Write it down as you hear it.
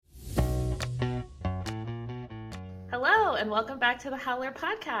and welcome back to the Howler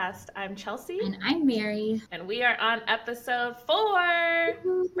Podcast. I'm Chelsea. And I'm Mary. And we are on episode 4.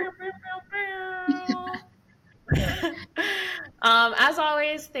 As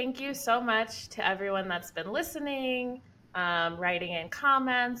always, thank you so much to everyone that's been listening, writing in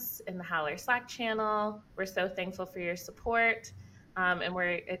comments in the Howler Slack channel. We're so thankful for your support, and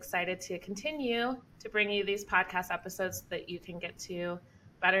we're excited to continue to bring you these podcast episodes so that you can get to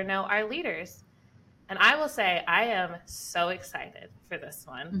better know our leaders. And I will say, I am so excited for this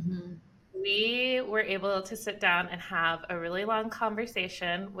one. Mm-hmm. We were able to sit down and have a really long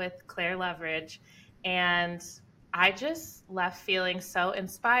conversation with Clare Loveridge, and I just left feeling so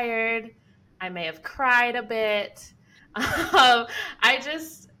inspired. I may have cried a bit. I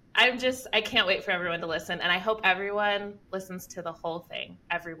can't wait for everyone to listen, and I hope everyone listens to the whole thing,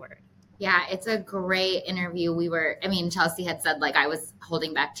 every word. Yeah, it's a great interview. Chelsea had said, I was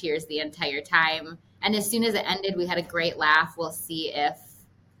holding back tears the entire time. And as soon as it ended, we had a great laugh. We'll see if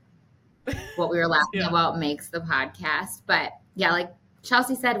what we were laughing about makes the podcast. But yeah, like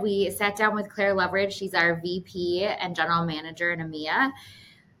Chelsea said, we sat down with Clare Loveridge. She's our VP and General Manager in EMEA.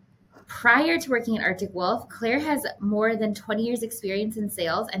 Prior to working at Arctic Wolf, Clare has more than 20 years experience in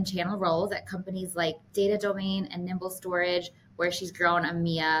sales and channel roles at companies like Data Domain and Nimble Storage, where she's grown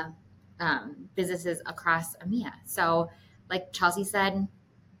EMEA businesses across EMEA. So like Chelsea said,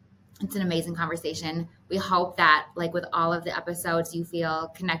 it's an amazing conversation. We hope that with all of the episodes, you feel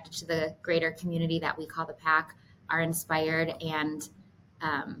connected to the greater community that we call the Pack, are inspired, and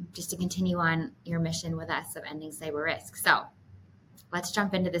just to continue on your mission with us of ending cyber risk. So let's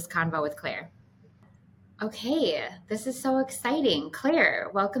jump into this convo with Clare. Okay, this is so exciting. Clare,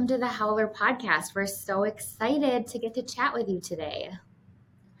 welcome to the Howler Podcast. We're so excited to get to chat with you today.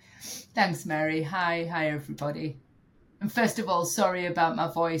 Thanks, Mary. Hi, everybody. And first of all, sorry about my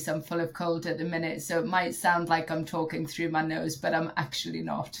voice. I'm full of cold at the minute, so it might sound like I'm talking through my nose, but I'm actually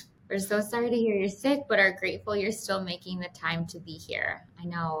not. We're so sorry to hear you're sick, but are grateful you're still making the time to be here. I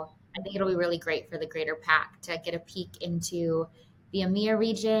think it'll be really great for the greater Pack to get a peek into the EMEA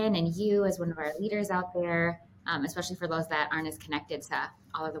region and you as one of our leaders out there, especially for those that aren't as connected to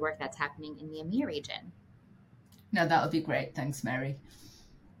all of the work that's happening in the EMEA region. No, that'll be great. Thanks, Mary.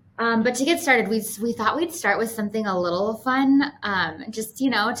 But to get started, we thought we'd start with something a little fun, just,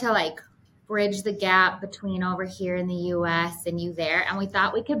 to bridge the gap between over here in the U.S. and you there. And we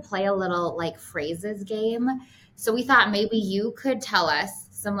thought we could play a little phrases game. So we thought maybe you could tell us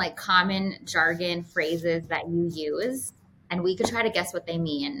some common jargon phrases that you use, and we could try to guess what they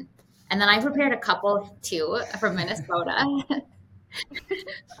mean. And then I prepared a couple too from Minnesota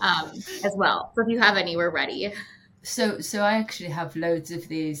as well. So if you have any, we're ready. So I actually have loads of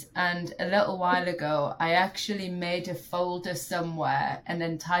these, and a little while ago I actually made a folder somewhere and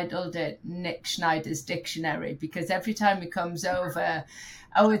entitled it Nick Schneider's Dictionary, because every time he comes over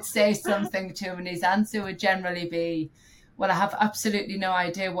I would say something to him and his answer would generally be, well, I have absolutely no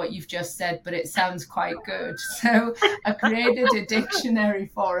idea what you've just said, but it sounds quite good. So I created a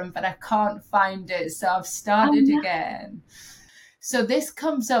dictionary for him, but I can't find it, so I've started again. So this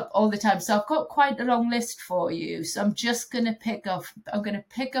comes up all the time. So I've got quite a long list for you. So I'm just going to pick off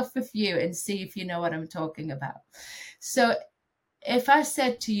a few and see if you know what I'm talking about. So if I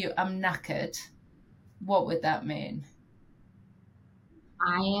said to you, I'm knackered, what would that mean?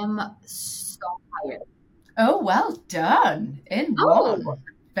 I am so tired. Oh, well done. In one.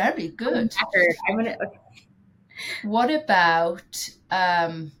 Very good. What about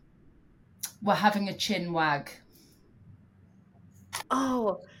we're having a chin wag?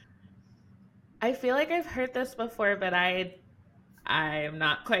 Oh, I feel like I've heard this before, but I'm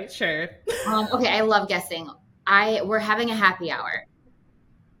not quite sure. Okay, I love guessing. We're having a happy hour.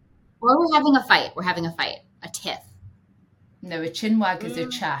 Or we're having a fight. A tiff. No, a chin wag is a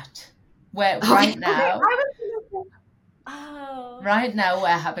chat. Right now we're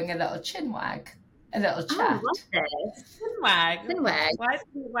having a little chin wag. A little chat. I love this. Chin wag.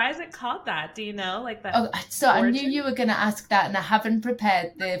 Why is it called that? Do you know? That. Oh, so origin? I knew you were going to ask that, and I haven't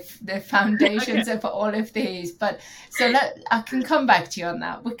prepared the foundations of all of these. But I can come back to you on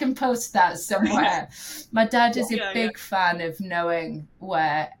that. We can post that somewhere. My dad is a big fan of knowing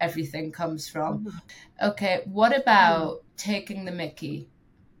where everything comes from. Okay, what about taking the mickey?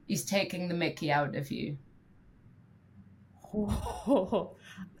 He's taking the mickey out of you.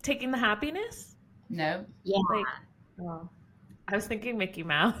 Taking the happiness? No. Yeah. I was thinking Mickey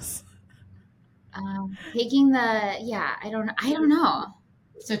Mouse. Taking I don't know.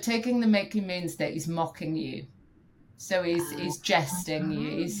 So taking the mickey means that he's mocking you. So he's jesting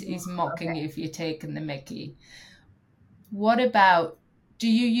you. He's mocking you if you're taking the mickey. What about, do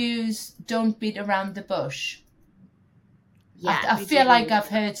you use don't beat around the bush? Yeah. I feel like I've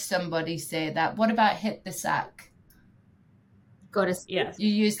heard somebody say that. What about hit the sack? Go to sleep. Yes. You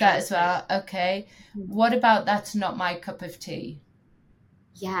use that as well? Okay. What about that's not my cup of tea?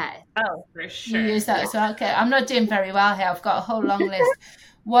 Yeah. Oh, for sure. You use that as well? Okay. I'm not doing very well here. I've got a whole long list.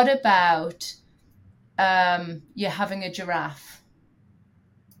 What about you're having a giraffe?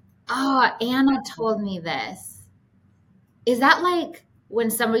 Oh, Anna told me this. Is that like when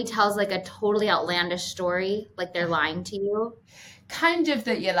somebody tells like a totally outlandish story, like they're lying to you? Kind of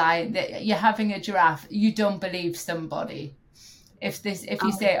that you're lying, that you're having a giraffe, you don't believe somebody. If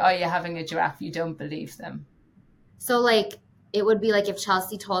you say, oh, you're having a giraffe, you don't believe them. So like it would be like if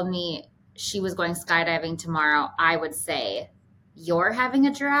Chelsea told me she was going skydiving tomorrow, I would say, you're having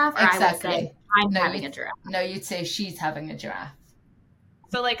a giraffe? Or Exactly. I would say, I'm having a giraffe. No, you'd say she's having a giraffe.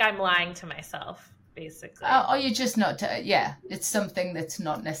 So like I'm lying to myself, basically. Or you're just not, it's something that's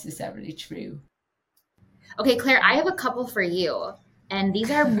not necessarily true. Okay, Claire, I have a couple for you. And these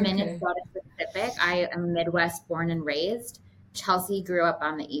are Minnesota specific. I am Midwest born and raised. Chelsea grew up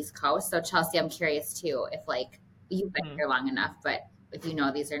on the East Coast. So Chelsea, I'm curious too, if like you've been here long enough, but if you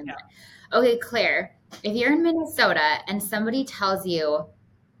know these are not. Okay, Claire, if you're in Minnesota and somebody tells you,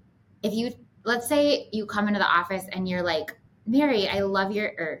 let's say you come into the office and you're like, Mary, I love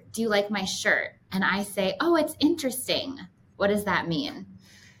do you like my shirt? And I say, oh, it's interesting. What does that mean?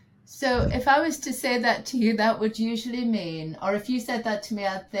 So if I was to say that to you, that would usually mean, or if you said that to me,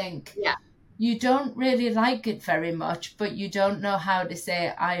 I'd think, you don't really like it very much, but you don't know how to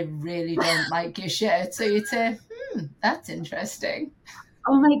say, I really don't like your shirt. So you'd say, that's interesting.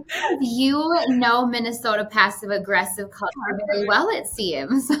 Oh my God, you know Minnesota passive-aggressive culture very well, it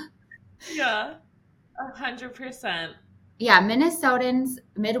seems. Yeah, 100%. Yeah, Minnesotans,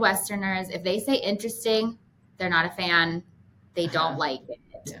 Midwesterners, if they say interesting, they're not a fan. They don't like it.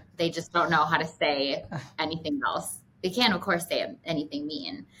 Yeah. They just don't know how to say anything else. They can't, of course, say anything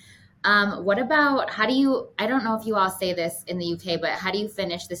mean. What about, I don't know if you all say this in the UK, but how do you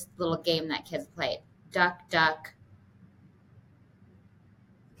finish this little game that kids play? Duck, duck.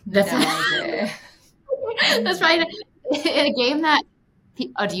 That's that's right. A game that,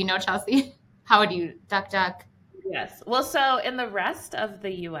 do you know, Chelsea? How would you, duck, duck? Yes. Well, so in the rest of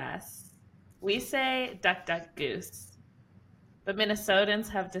the U.S., we say duck, duck, goose. But Minnesotans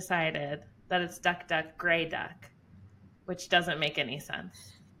have decided that it's duck, duck, gray duck, which doesn't make any sense.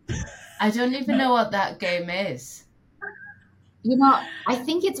 I don't even know what that game is. You know, I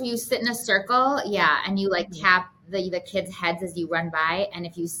think it's where you sit in a circle, and you like tap the kids' heads as you run by. And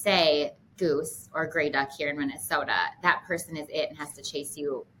if you say goose or gray duck here in Minnesota, that person is it and has to chase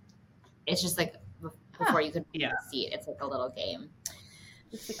you. It's just like before you could see it. It's like a little game.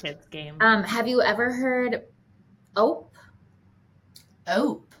 It's a kid's game. Have you ever heard ope?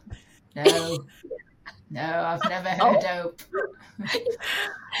 Ope? No. No, I've never heard ope.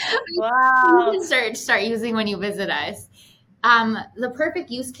 Wow. You can start using when you visit us. The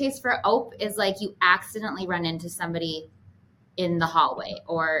perfect use case for ope is like you accidentally run into somebody in the hallway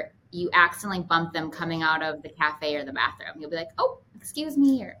or you accidentally bump them coming out of the cafe or the bathroom. You'll be like, oh, excuse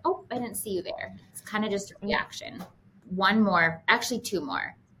me, or oh, I didn't see you there. It's kind of just a reaction. One more, actually two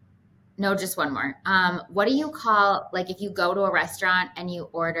more. No, just one more. What do you call, like if you go to a restaurant and you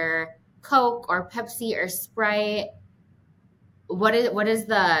order Coke or Pepsi or Sprite, what is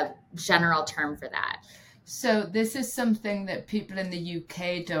the general term for that? So this is something that people in the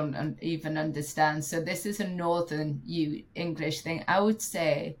UK don't even understand. So this is a Northern English thing. I would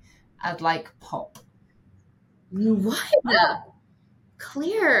say I'd like pop. What?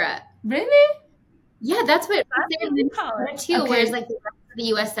 Clare. Really? Yeah, that's what we say too. Okay. Whereas like the rest of the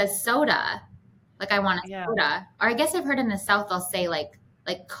US says soda. Like I want a soda. Or I guess I've heard in the South they'll say like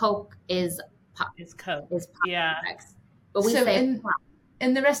Coke is pop. It's Coke. Is pop. Yeah. But we say pop.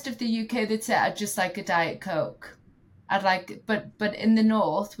 In the rest of the UK, they'd say I'd just like a Diet Coke. I'd like, but in the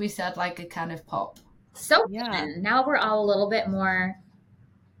North, we said I'd like a can of pop. So fun. Now we're all a little bit more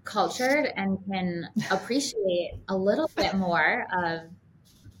cultured and can appreciate a little bit more of.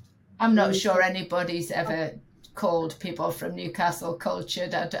 I'm not sure anybody's ever called people from Newcastle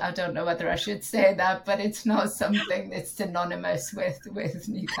cultured. I don't know whether I should say that, but it's not something that's synonymous with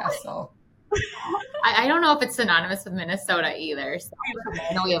Newcastle. I don't know if it's synonymous with Minnesota either. So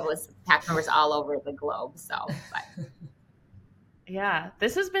I know we have PAC members all over the globe. So, but. Yeah,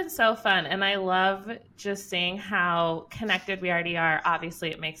 this has been so fun. And I love just seeing how connected we already are. Obviously,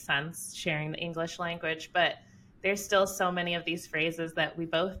 it makes sense sharing the English language, but there's still so many of these phrases that we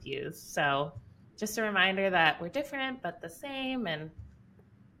both use. So just a reminder that we're different, but the same. And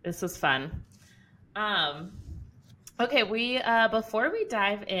this was fun. Okay, we before we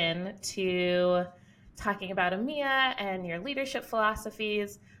dive in to talking about EMEA and your leadership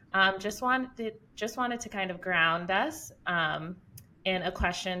philosophies. Just wanted to kind of ground us in a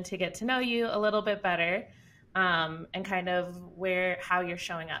question to get to know you a little bit better, and kind of how you're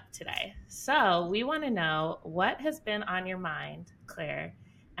showing up today. So we want to know what has been on your mind, Claire,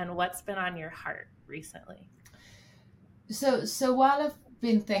 and what's been on your heart recently. So while I've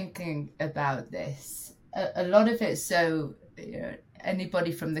been thinking about this, a lot of it,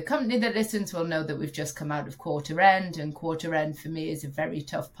 anybody from the company that listens will know that we've just come out of quarter end, and quarter end for me is a very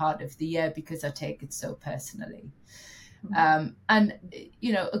tough part of the year because I take it so personally. And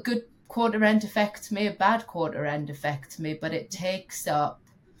a good quarter end affects me, a bad quarter end affects me, but it takes up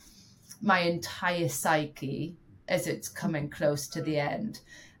my entire psyche as it's coming close to the end.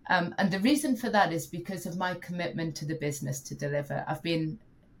 And the reason for that is because of my commitment to the business to deliver. I've been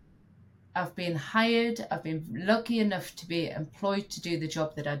hired, I've been lucky enough to be employed to do the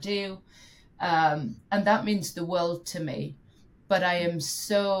job that I do. And that means the world to me. But I am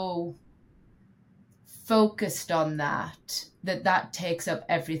so focused on that takes up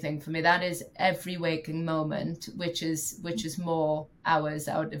everything for me. That is every waking moment, which is more hours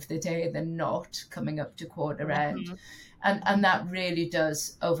out of the day than not, coming up to quarter end. And that really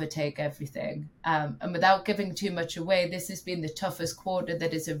does overtake everything. And without giving too much away, this has been the toughest quarter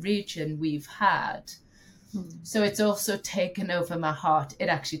that as a region we've had. So it's also taken over my heart. It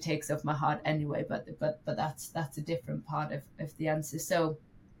actually takes up my heart anyway, but that's a different part of the answer. So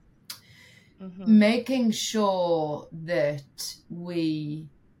making sure that we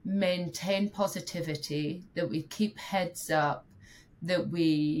maintain positivity, that we keep heads up, that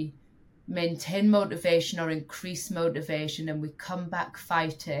we maintain motivation or increase motivation, and we come back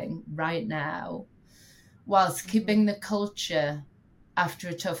fighting right now, whilst keeping the culture after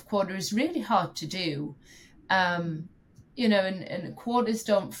a tough quarter is really hard to do. And quarters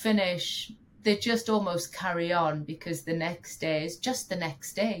don't finish, they just almost carry on, because the next day is just the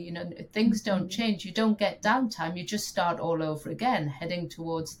next day. Things don't change. You don't get downtime. You just start all over again, heading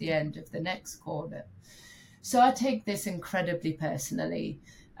towards the end of the next quarter. So I take this incredibly personally.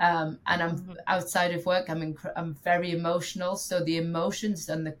 And I'm outside of work, I'm very emotional. So the emotions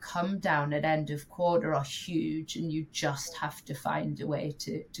and the come down at end of quarter are huge, and you just have to find a way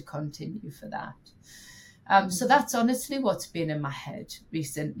to continue for that. So that's honestly what's been in my head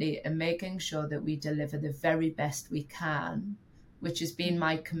recently, and making sure that we deliver the very best we can, which has been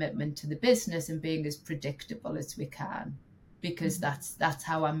my commitment to the business, and being as predictable as we can, because that's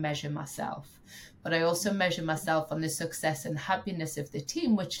how I measure myself. But I also measure myself on the success and happiness of the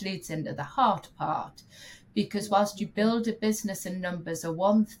team, which leads into the heart part. Because whilst you build a business and numbers are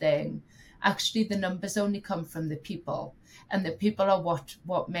one thing, actually the numbers only come from the people. And the people are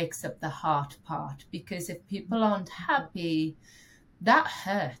what makes up the heart part. Because if people aren't happy, that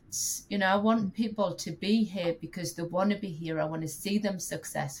hurts. I want people to be here because they want to be here. I want to see them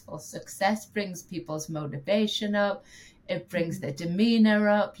successful. Success brings people's motivation up. It brings their demeanor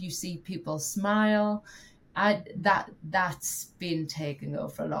up. You see people smile. That's been taking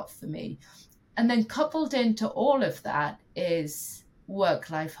over a lot for me. And then coupled into all of that is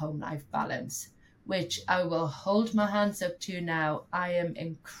work-life, home-life balance, which I will hold my hands up to now. I am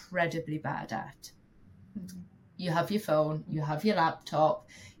incredibly bad at. You have your phone, you have your laptop.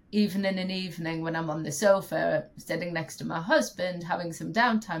 Even in an evening when I'm on the sofa, sitting next to my husband, having some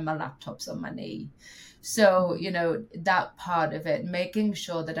downtime, my laptop's on my knee. So, that part of it, making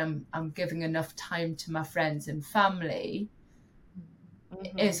sure that I'm giving enough time to my friends and family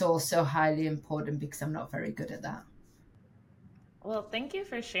is also highly important, because I'm not very good at that. Well, thank you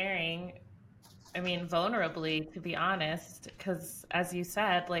for sharing. Vulnerably, to be honest, because as you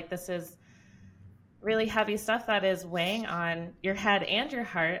said, this is really heavy stuff that is weighing on your head and your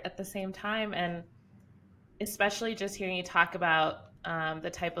heart at the same time. And especially just hearing you talk about the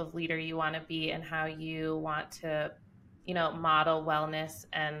type of leader you want to be, and how you want to, model wellness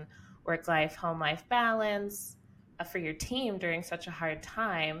and work-life, home-life balance for your team during such a hard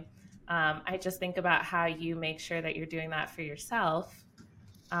time. I just think about how you make sure that you're doing that for yourself,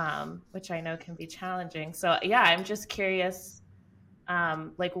 which I know can be challenging. So yeah, I'm just curious,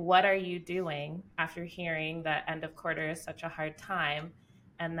 what are you doing after hearing that end of quarter is such a hard time?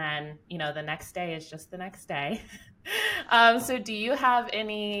 And then, the next day is just the next day. So do you have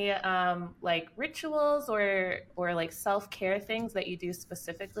any rituals or self-care things that you do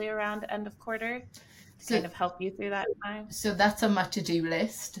specifically around end of quarter to kind of help you through that time? So that's on my to-do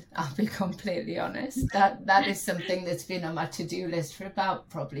list. I'll be completely honest. That is something that's been on my to-do list for about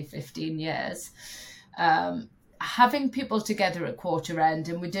probably 15 years. having people together at quarter end,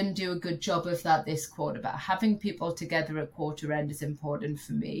 and we didn't do a good job of that this quarter, but having people together at quarter end is important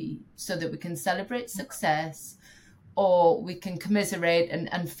for me so that we can celebrate success, or we can commiserate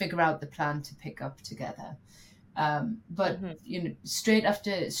and figure out the plan to pick up together. But straight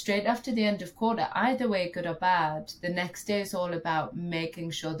after the end of quarter, either way, good or bad, the next day is all about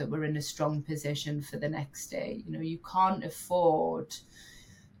making sure that we're in a strong position for the next day. You can't afford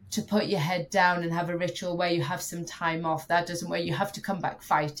to put your head down and have a ritual where you have some time off. That doesn't work. You have to come back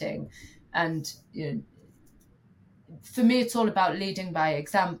fighting. And for me, it's all about leading by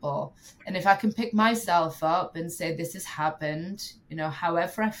example. And if I can pick myself up and say, this has happened,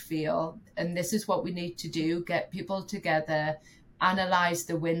 however I feel, and this is what we need to do, get people together, analyze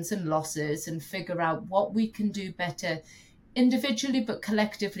the wins and losses, and figure out what we can do better individually, but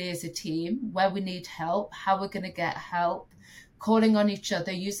collectively as a team, where we need help, how we're going to get help, calling on each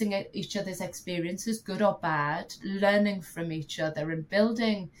other, using each other's experiences, good or bad, learning from each other, and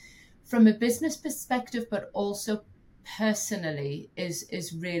building from a business perspective, but also personally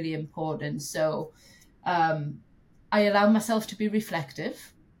is really important. So I allow myself to be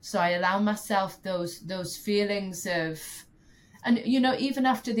reflective. So I allow myself those feelings of, and even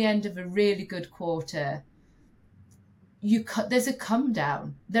after the end of a really good quarter, there's a come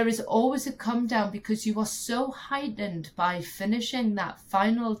down. There is always a come down, because you are so heightened by finishing that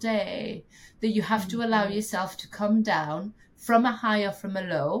final day that you have to allow yourself to come down from a high or from a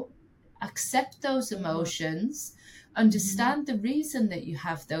low, accept those emotions, understand the reason that you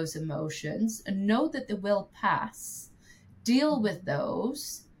have those emotions, and know that they will pass, deal with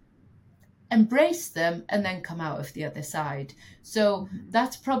those, embrace them, and then come out of the other side. So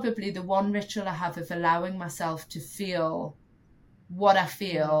that's probably the one ritual I have, of allowing myself to feel what I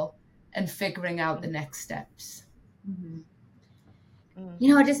feel and figuring out the next steps.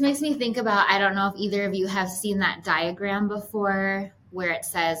 It just makes me think about, I don't know if either of you have seen that diagram before, where it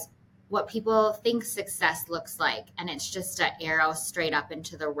says what people think success looks like, and it's just an arrow straight up and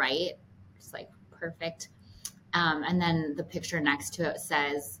to the right. It's like perfect. And then the picture next to it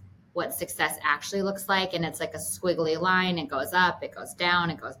says what success actually looks like, and it's like a squiggly line. It goes up, it goes down,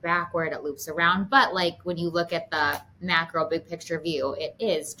 it goes backward, it loops around. But like when you look at the macro big picture view, it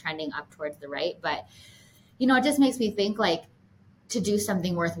is trending up towards the right. But it just makes me think, like, to do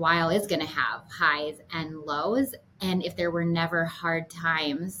something worthwhile is going to have highs and lows. And if there were never hard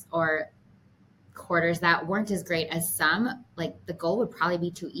times or quarters that weren't as great as some, like, the goal would probably be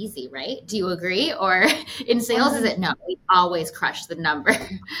too easy, right? Do you agree? Or in sales, is it no, we always crush the number?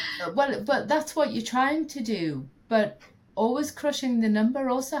 Well, but that's what you're trying to do. But always crushing the number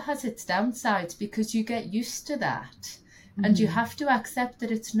also has its downsides, because you get used to that. And you have to accept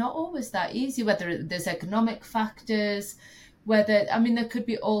that it's not always that easy, whether there's economic factors, there could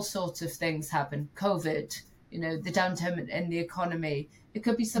be all sorts of things happen. COVID, the downturn in the economy. It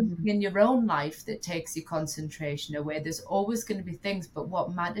could be something in your own life that takes your concentration away. There's always going to be things, but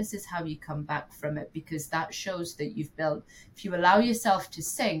what matters is how you come back from it, because that shows that you've built. If you allow yourself to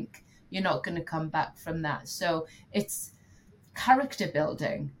sink, you're not going to come back from that. So it's character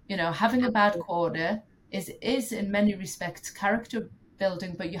building. Having a bad quarter is in many respects character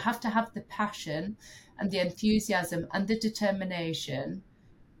building, but you have to have the passion and the enthusiasm and the determination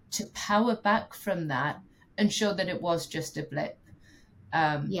to power back from that and show that it was just a blip.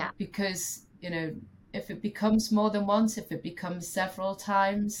 Because, if it becomes more than once, if it becomes several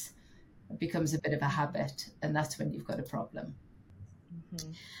times, it becomes a bit of a habit, and that's when you've got a problem.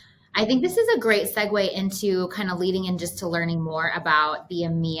 I think this is a great segue into kind of leading in just to learning more about the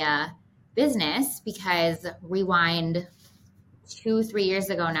EMEA business, because rewind 2-3 years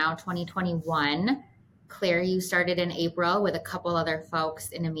ago now, 2021, Clare, you started in April with a couple other folks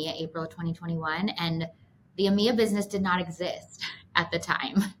in EMEA, April 2021, and the EMEA business did not exist at the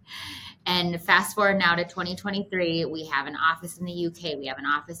time. And fast forward now to 2023, we have an office in the UK, we have an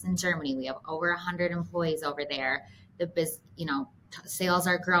office in Germany, we have over 100 employees over there. Sales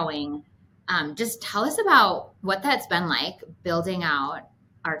are growing. Just tell us about what that's been like building out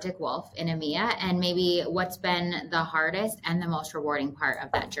Arctic Wolf in EMEA, and maybe what's been the hardest and the most rewarding part of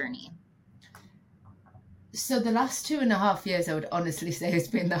that journey. So the last 2.5 years, I would honestly say, has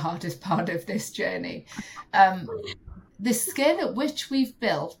been the hardest part of this journey. The scale at which we've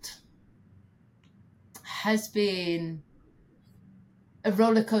built has been a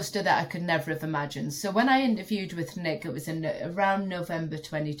roller coaster that I could never have imagined. So when I interviewed with Nick, it was around November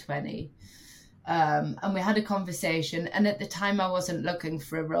 2020. And we had a conversation, and at the time I wasn't looking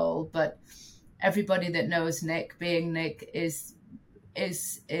for a role, but everybody that knows Nick, being Nick, is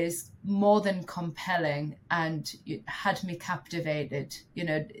more than compelling, and it had me captivated.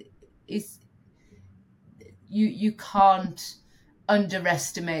 you can't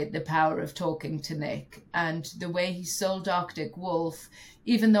underestimate the power of talking to Nick, and the way he sold Arctic Wolf,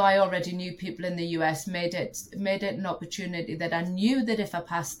 even though I already knew people in the US, made it an opportunity that I knew that if I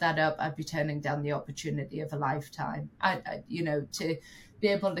passed that up, I'd be turning down the opportunity of a lifetime. To be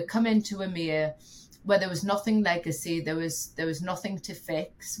able to come into EMEA where there was nothing legacy, there was nothing to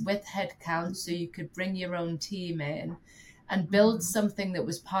fix, with headcount, so you could bring your own team in and build something that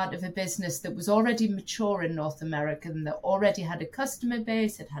was part of a business that was already mature in North America and that already had a customer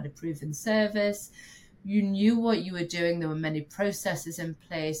base, it had a proven service. You knew what you were doing. There were many processes in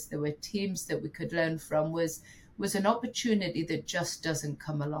place. There were teams that we could learn from. Was an opportunity that just doesn't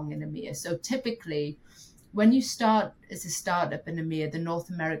come along in EMEA. So typically, when you start as a startup in EMEA, the North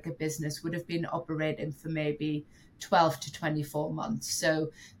America business would have been operating for maybe 12 to 24 months.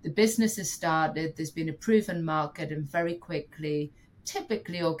 So the business has started, there's been a proven market, and very quickly,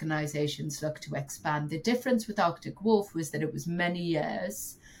 typically organizations look to expand. The difference with Arctic Wolf was that it was many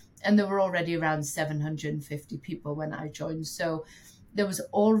years, and there were already around 750 people when I joined. So there was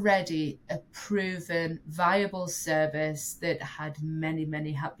already a proven, viable service that had many,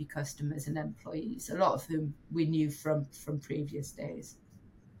 many happy customers and employees, a lot of whom we knew from previous days.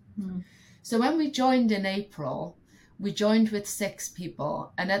 So when we joined in April, we joined with 6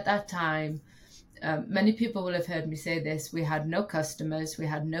 people. And at that time, many people will have heard me say this, we had no customers, we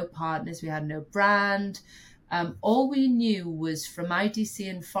had no partners, we had no brand. All we knew was from IDC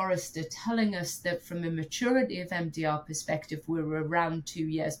and Forrester telling us that from a maturity of MDR perspective, we were around 2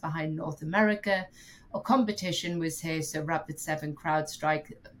 years behind North America. Our competition was here, so Rapid7,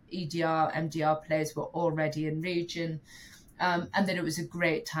 CrowdStrike, EDR, MDR players were already in region, and that it was a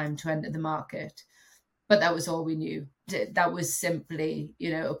great time to enter the market. But that was all we knew. That was simply,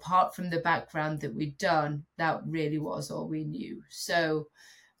 apart from the background that we'd done, that really was all we knew. So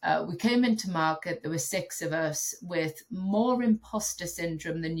we came into market, there were 6 of us with more imposter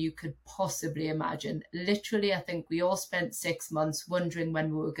syndrome than you could possibly imagine. Literally, I think we all spent 6 months wondering when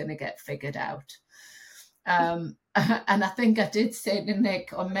we were going to get figured out. And I think I did say to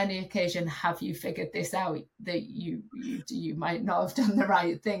Nick on many occasions, have you figured this out? That you might not have done the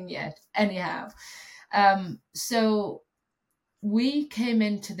right thing yet. Anyhow, so we came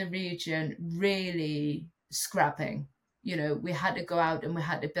into the region really scrapping. We had to go out and we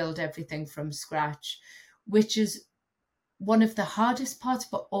had to build everything from scratch, which is one of the hardest parts,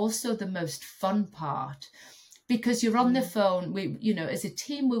 but also the most fun part, because you're on the phone. As a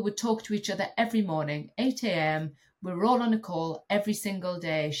team, we would talk to each other every morning, 8 a.m. We were all on a call every single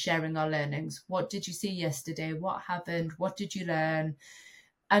day, sharing our learnings. What did you see yesterday? What happened? What did you learn?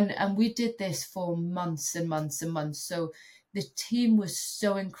 And we did this for months and months and months. So the team was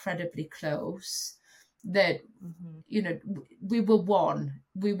so incredibly close that, we were one.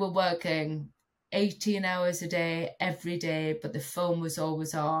 We were working 18 hours a day, every day, but the phone was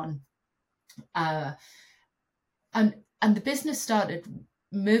always on. And the business started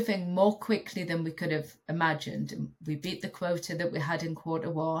moving more quickly than we could have imagined. And we beat the quota that we had in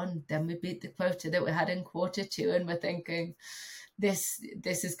Q1, then we beat the quota that we had in Q2, and we're thinking, this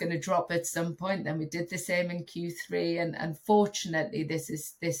is going to drop at some point. Then we did the same in Q3, and fortunately,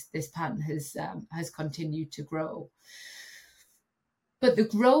 this pattern has continued to grow. But the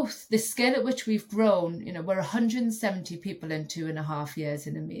growth, the scale at which we've grown, we're 170 people in 2.5 years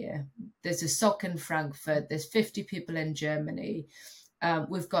in EMEA. There's a SOC in Frankfurt. There's 50 people in Germany.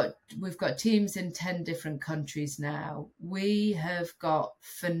 We've got teams in 10 different countries now. We have got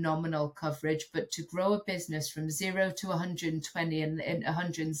phenomenal coverage, but to grow a business from 0 to 120 and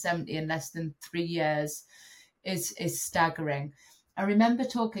 170 in less than 3 years is staggering. I remember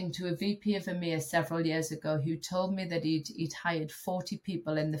talking to a VP of EMEA several years ago who told me that he'd hired 40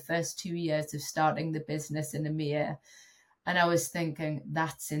 people in the first 2 years of starting the business in EMEA. And I was thinking,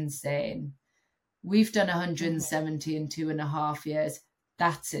 that's insane. We've done 170 in 2.5 years.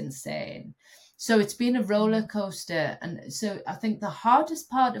 That's insane. So it's been a roller coaster. And so I think the hardest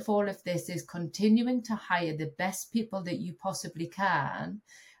part of all of this is continuing to hire the best people that you possibly can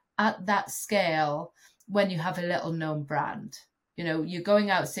at that scale when you have a little known brand. You're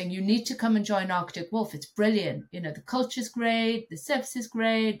going out saying you need to come and join Arctic Wolf. It's brilliant. The culture's great. The service is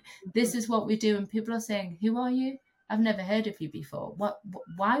great. This is what we do. And people are saying, who are you? I've never heard of you before.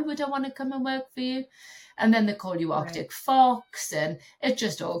 Why would I want to come and work for you? And then they call you Arctic Fox, and it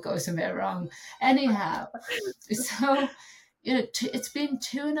just all goes a bit wrong. Anyhow, so, it's been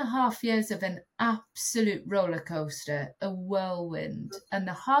 2.5 years of an absolute roller coaster, a whirlwind. And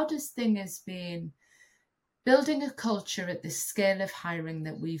the hardest thing has been building a culture at the scale of hiring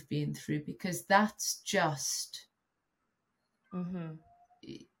that we've been through, because that's just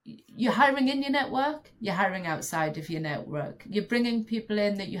you're hiring in your network, you're hiring outside of your network. You're bringing people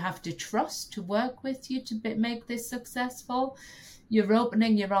in that you have to trust to work with you to make this successful. You're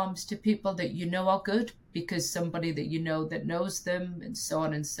opening your arms to people that you know are good because somebody that you know that knows them, and so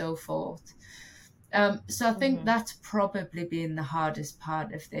on and so forth. So I think that's probably been the hardest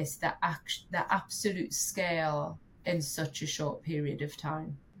part of this, the absolute scale in such a short period of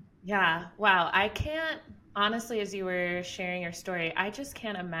time. Yeah. Wow. I can't, honestly, as you were sharing your story, I just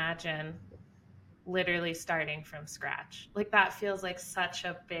can't imagine literally starting from scratch. Like, that feels like such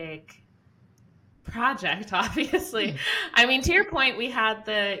a big project, obviously. I mean, to your point, we had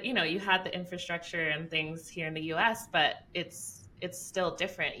you had the infrastructure and things here in the US, but it's still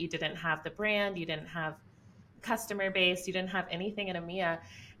different. You didn't have the brand, you didn't have customer base, you didn't have anything in EMEA.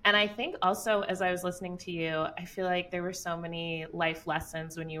 And I think also, as I was listening to you, I feel like there were so many life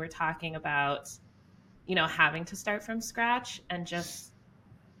lessons when you were talking about, having to start from scratch, and just,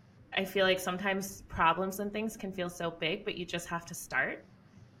 I feel like sometimes problems and things can feel so big, but you just have to start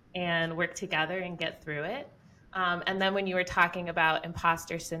and work together and get through it. And then when you were talking about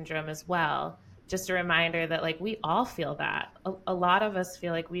imposter syndrome as well, just a reminder that, like, we all feel that. A lot of us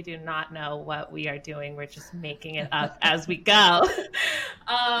feel like we do not know what we are doing. We're just making it up as we go.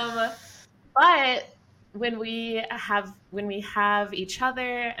 But when we have each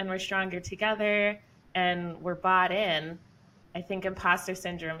other and we're stronger together and we're bought in, I think imposter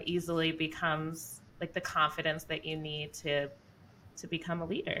syndrome easily becomes like the confidence that you need to become a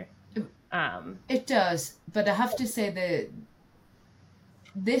leader. It does, but I have to say that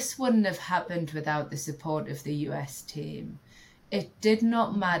this wouldn't have happened without the support of the US team. It did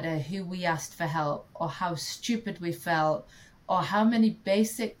not matter who we asked for help, or how stupid we felt, or how many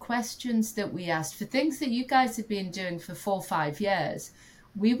basic questions that we asked for things that you guys have been doing for 4 or 5 years.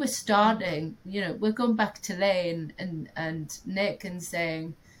 We were starting, we're going back to Lane and Nick and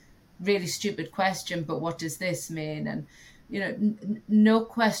saying, really stupid question, but what does this mean? And no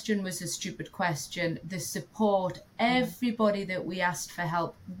question was a stupid question. The support, everybody that we asked for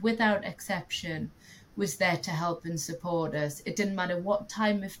help, without exception, was there to help and support us. It didn't matter what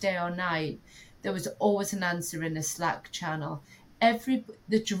time of day or night, there was always an answer in a Slack channel.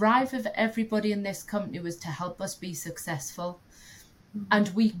 The drive of everybody in this company was to help us be successful. And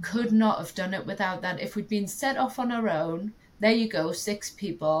we could not have done it without that. If we'd been set off on our own, there you go, 6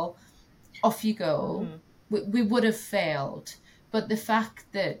 people, off you go, we would have failed. But the fact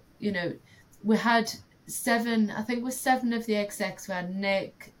that, we had 7 of the execs. We had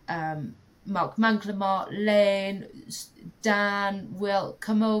Nick, Mark Manklemart, Lane, Dan, Will,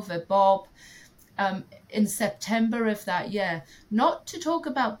 come over, Bob, in September of that year, not to talk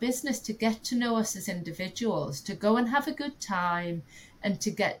about business, to get to know us as individuals, to go and have a good time and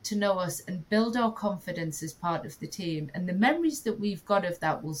to get to know us and build our confidence as part of the team. And the memories that we've got of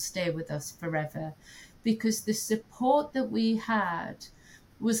that will stay with us forever, because the support that we had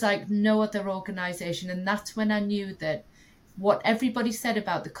was like no other organization. And that's when I knew that what everybody said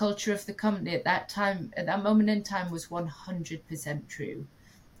about the culture of the company at that time, at that moment in time, was 100% true.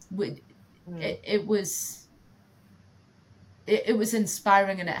 It was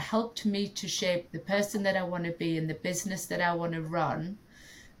inspiring, and it helped me to shape the person that I want to be and the business that I want to run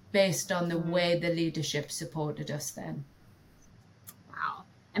based on the way the leadership supported us then. Wow.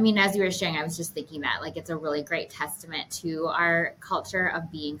 I mean, as you were sharing, I was just thinking that, like, it's a really great testament to our culture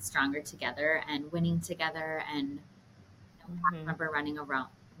of being stronger together and winning together, and I remember running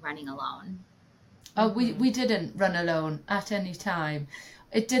alone. Oh, we didn't run alone at any time.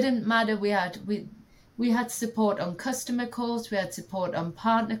 It didn't matter. We had support on customer calls. We had support on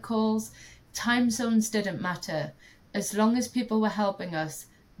partner calls. Time zones didn't matter. As long as people were helping us,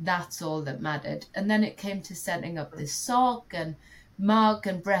 that's all that mattered. And then it came to setting up the SOC, and Mark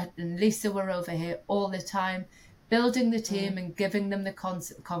and Brett and Lisa were over here all the time, building the team and giving them the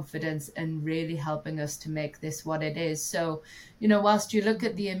confidence and really helping us to make this what it is. So, whilst you look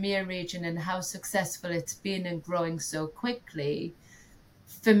at the EMEA region and how successful it's been and growing so quickly,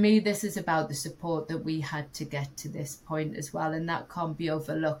 for me, this is about the support that we had to get to this point as well. And that can't be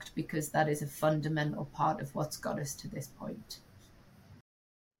overlooked, because that is a fundamental part of what's got us to this point.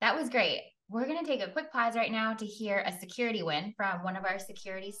 That was great. We're going to take a quick pause right now to hear a security win from one of our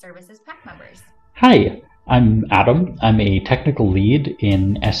security services pack members. Hi, I'm Adam. I'm a technical lead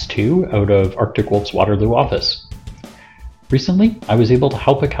in S2 out of Arctic Wolf's Waterloo office. Recently, I was able to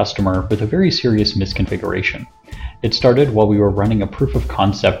help a customer with a very serious misconfiguration. It started while we were running a proof of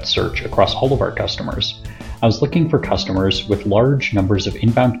concept search across all of our customers. I was looking for customers with large numbers of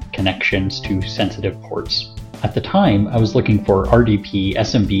inbound connections to sensitive ports. At the time, I was looking for RDP,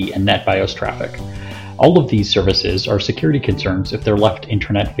 SMB, and NetBIOS traffic. All of these services are security concerns if they're left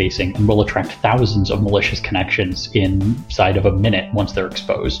internet-facing and will attract thousands of malicious connections inside of a minute once they're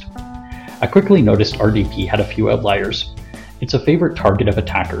exposed. I quickly noticed RDP had a few outliers. It's a favorite target of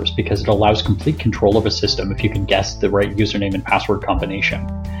attackers because it allows complete control of a system if you can guess the right username and password combination.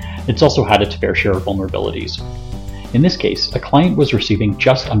 It's also had its fair share of vulnerabilities. In this case, a client was receiving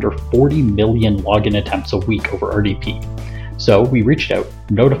just under 40 million login attempts a week over RDP. So we reached out,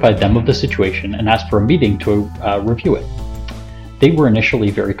 notified them of the situation, and asked for a meeting to review it. They were initially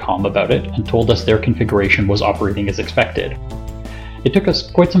very calm about it and told us their configuration was operating as expected. It took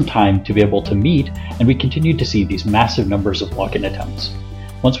us quite some time to be able to meet, and we continued to see these massive numbers of login attempts.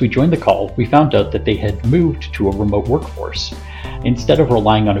 Once we joined the call, we found out that they had moved to a remote workforce. Instead of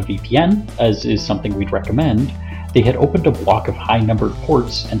relying on a VPN, as is something we'd recommend, they had opened a block of high-numbered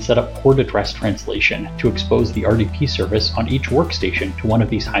ports and set up port address translation to expose the RDP service on each workstation to one of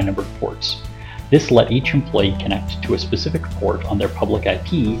these high-numbered ports. This let each employee connect to a specific port on their public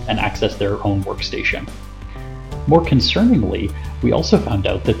IP and access their own workstation. More concerningly, we also found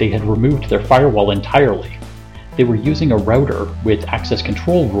out that they had removed their firewall entirely. They were using a router with access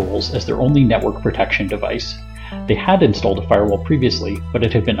control rules as their only network protection device. They had installed a firewall previously, but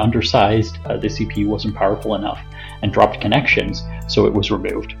it had been undersized, the CPU wasn't powerful enough, and dropped connections, so it was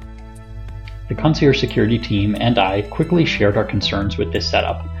removed. The concierge security team and I quickly shared our concerns with this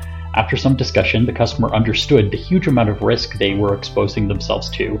setup. After some discussion, the customer understood the huge amount of risk they were exposing themselves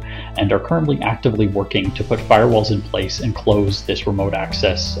to, and are currently actively working to put firewalls in place and close this remote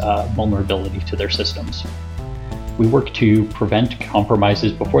access vulnerability to their systems. We work to prevent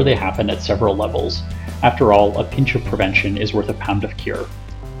compromises before they happen at several levels. After all, a pinch of prevention is worth a pound of cure.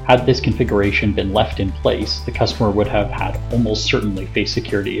 Had this configuration been left in place, the customer would have had almost certainly faced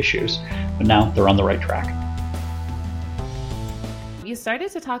security issues, but now they're on the right track. You started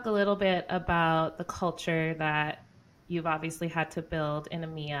to talk a little bit about the culture that you've obviously had to build in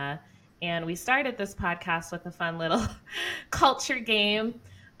EMEA, and we started this podcast with a fun little culture game.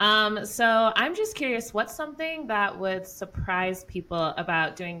 So I'm just curious, what's something that would surprise people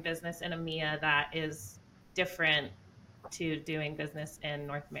about doing business in EMEA that is different to doing business in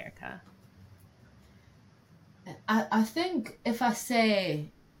North America? I think if I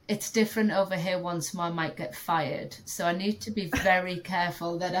say it's different over here once more, I might get fired. So I need to be very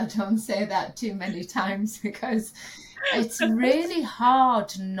careful that I don't say that too many times, because it's really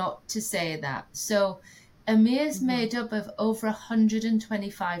hard not to say that. So EMEA is made up of over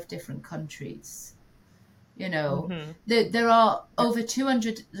 125 different countries. You know, there are over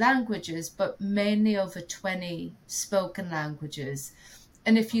 200 languages, but mainly over 20 spoken languages.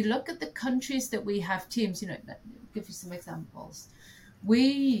 And if you look at the countries that we have teams, I'll give you some examples.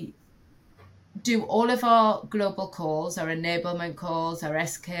 We do all of our global calls, our enablement calls, our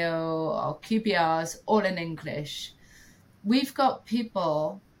SKO, our QBRs, all in English. We've got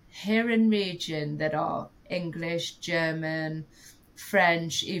people here in region that are English, German,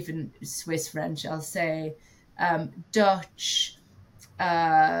 French, even Swiss French, I'll say, Dutch,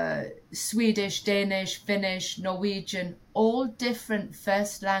 Swedish, Danish, Finnish, Norwegian, all different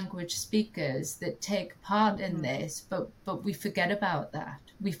first language speakers that take part in this, but we forget about that.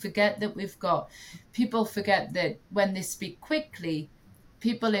 We forget that people forget that when they speak quickly,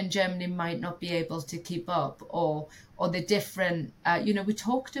 people in Germany might not be able to keep up, or the different, we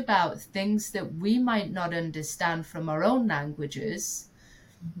talked about things that we might not understand from our own languages.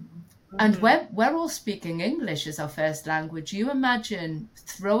 And we're all speaking English as our first language. You imagine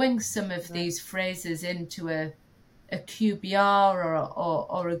throwing some of these phrases into a QBR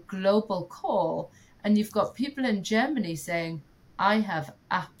or a global call, and you've got people in Germany saying, I have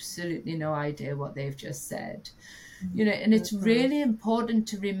absolutely no idea what they've just said. And it's really important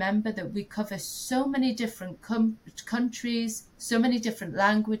to remember that we cover so many different countries, so many different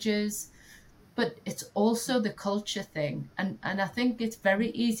languages, but it's also the culture thing. And I think it's very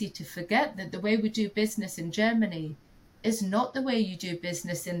easy to forget that the way we do business in Germany is not the way you do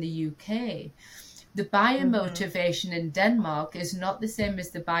business in the UK. The buyer motivation in Denmark is not the same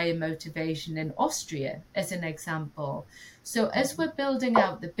as the buyer motivation in Austria, as an example. So as we're building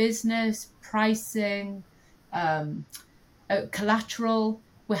out the business, pricing, collateral,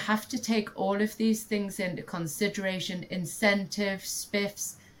 we have to take all of these things into consideration, incentives,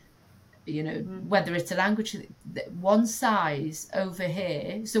 spiffs, whether it's a language, one size over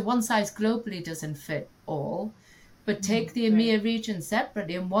here. So one size globally doesn't fit all, but take the EMEA region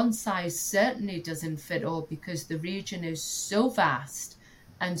separately, and one size certainly doesn't fit all, because the region is so vast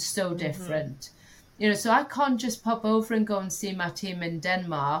and so different. So I can't just pop over and go and see my team in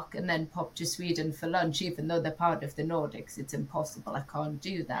Denmark and then pop to Sweden for lunch, even though they're part of the Nordics. It's impossible. I can't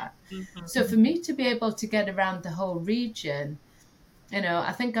do that. Mm-hmm. So for me to be able to get around the whole region,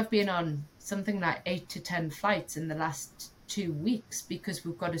 I think I've been on something like 8 to 10 flights in the last 2 weeks because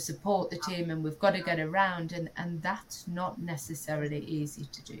we've got to support the team and we've got to get around, and that's not necessarily easy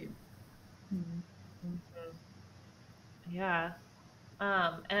to do. Mm-hmm. Yeah.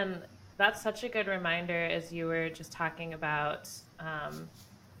 And that's such a good reminder as you were just talking about,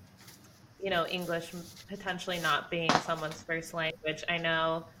 English potentially not being someone's first language. I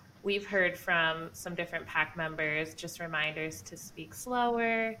know we've heard from some different PAC members just reminders to speak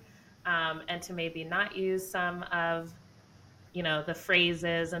slower, and to maybe not use some of, the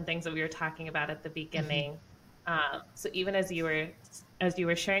phrases and things that we were talking about at the beginning. So even as you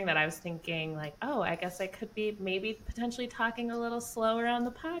were sharing that, I was thinking like, oh, I guess I could be maybe potentially talking a little slower on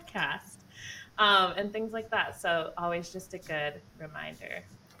the podcast, and things like that. So always just a good reminder.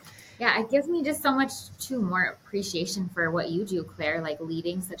 Yeah, it gives me just so much too more appreciation for what you do, Claire, like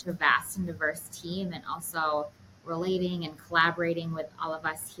leading such a vast and diverse team and also relating and collaborating with all of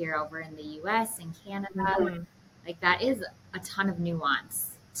us here over in the US and Canada. Mm-hmm. Like that is a ton of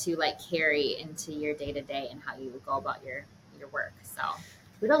nuance to like carry into your day to day and how you go about your work. So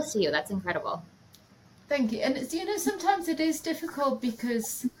kudos to you. That's incredible. Thank you. And sometimes it is difficult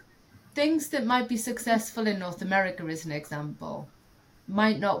because things that might be successful in North America, as an example,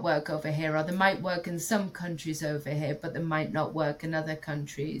 might not work over here, or they might work in some countries over here, but they might not work in other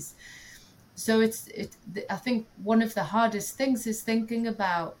countries. So I think one of the hardest things is thinking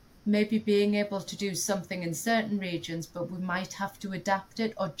about maybe being able to do something in certain regions, but we might have to adapt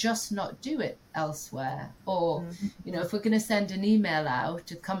it or just not do it elsewhere. Or, if we're going to send an email out,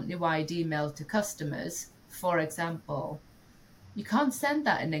 a company-wide email to customers, for example, you can't send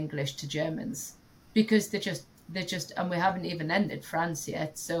that in English to Germans because they're just, and we haven't even ended France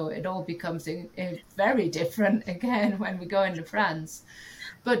yet. So it all becomes very different again when we go into France.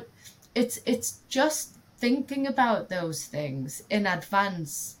 But it's just thinking about those things in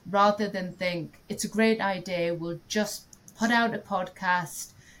advance rather than think it's a great idea, we'll just put out a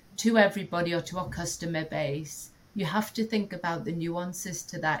podcast to everybody or to our customer base. You have to think about the nuances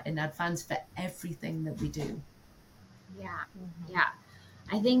to that in advance for everything that we do. Yeah.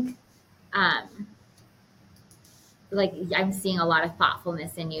 I think like I'm seeing a lot of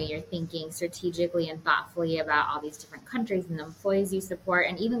thoughtfulness in you. You're thinking strategically and thoughtfully about all these different countries and the employees you support.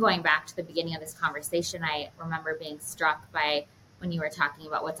 And even going back to the beginning of this conversation, I remember being struck by when you were talking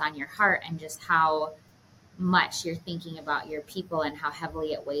about what's on your heart and just how much you're thinking about your people and how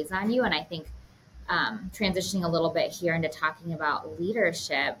heavily it weighs on you. And I think transitioning a little bit here into talking about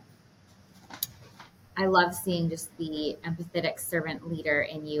leadership, I love seeing just the empathetic servant leader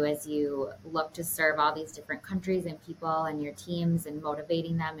in you as you look to serve all these different countries and people and your teams and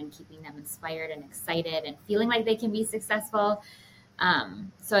motivating them and keeping them inspired and excited and feeling like they can be successful.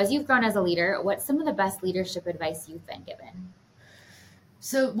 So as you've grown as a leader, what's some of the best leadership advice you've been given?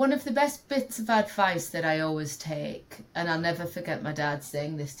 So one of the best bits of advice that I always take, and I'll never forget my dad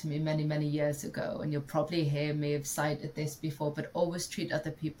saying this to me many, many years ago, and you'll probably hear me have cited this before, but always treat other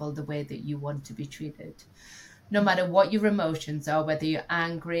people the way that you want to be treated. No matter what your emotions are, whether you're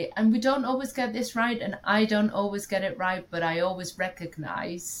angry, and we don't always get this right, and I don't always get it right, but I always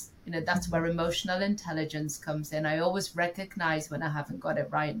recognize, that's where emotional intelligence comes in. I always recognize when I haven't got it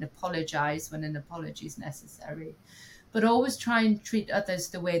right and apologize when an apology is necessary. But always try and treat others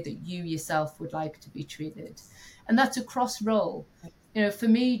the way that you yourself would like to be treated. And that's a cross role. For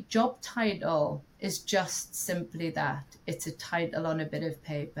me, job title is just simply that. It's a title on a bit of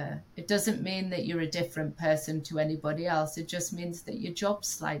paper. It doesn't mean that you're a different person to anybody else. It just means that your job's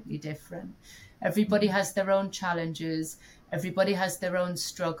slightly different. Everybody has their own challenges. Everybody has their own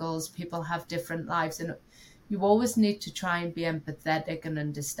struggles. People have different lives. And you always need to try and be empathetic and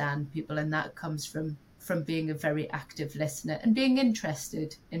understand people. And that comes from being a very active listener and being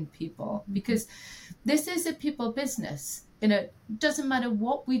interested in people, because this is a people business. It doesn't matter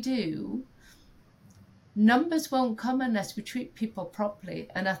what we do, numbers won't come unless we treat people properly.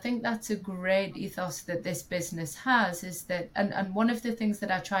 And I think that's a great ethos that this business has, is that, and one of the things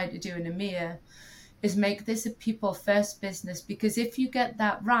that I try to do in EMEA is make this a people first business, because if you get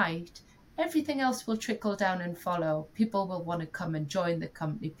that right, everything else will trickle down and follow. People will want to come and join the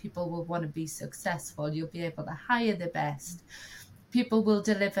company. People will want to be successful. You'll be able to hire the best. People will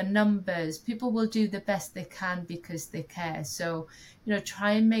deliver numbers. People will do the best they can because they care. So,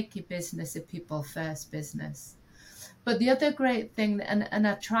 try and make your business a people first business. But the other great thing, and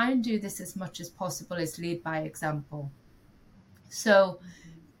I try and do this as much as possible, is lead by example. So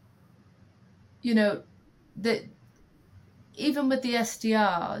you know, that even with the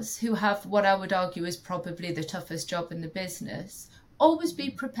SDRs who have what I would argue is probably the toughest job in the business, always be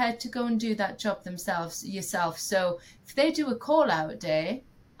prepared to go and do that job themselves yourself. So if they do a call out day,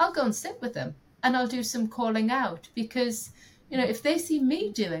 I'll go and sit with them and I'll do some calling out, because, you know, if they see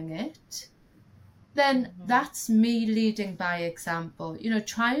me doing it, then that's me leading by example. You know,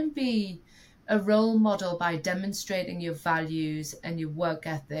 try and be a role model by demonstrating your values and your work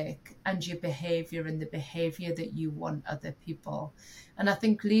ethic and your behavior and the behavior that you want other people. And I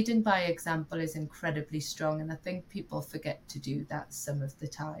think leading by example is incredibly strong. And I think people forget to do that some of the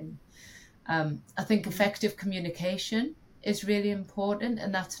time. I think effective communication is really important.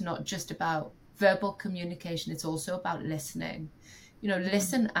 And that's not just about verbal communication. It's also about listening. You know,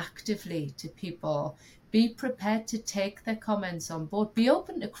 listen actively to people. Be prepared to take their comments on board. Be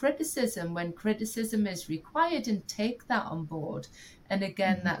open to criticism when criticism is required, and take that on board. And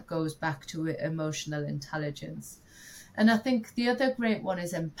again, that goes back to emotional intelligence. And I think the other great one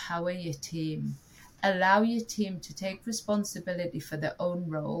is empower your team. Allow your team to take responsibility for their own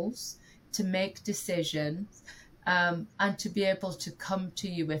roles, to make decisions, and to be able to come to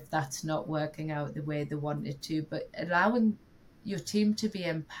you if that's not working out the way they want it to. But allowing your team to be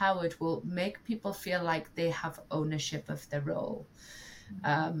empowered will make people feel like they have ownership of their role.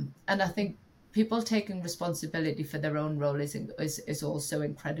 And I think people taking responsibility for their own role is also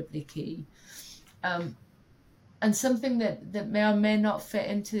incredibly key. And something that may or may not fit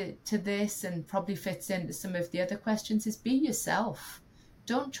into this, and probably fits into some of the other questions, is be yourself.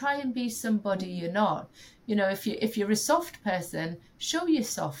 Don't try and be somebody you're not. You know, if you're a soft person, show your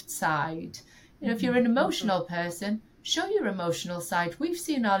soft side. You know, if you're an emotional person, show your emotional side. We've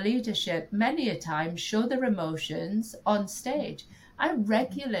seen our leadership many a time show their emotions on stage. I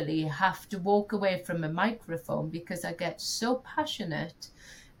regularly have to walk away from a microphone because I get so passionate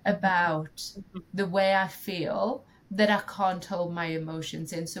about the way I feel that I can't hold my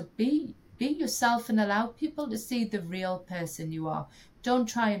emotions in. So be yourself and allow people to see the real person you are. Don't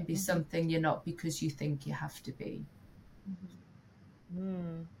try and be something you're not because you think you have to be.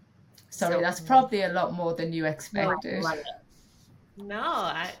 Sorry, that's probably a lot more than you expected.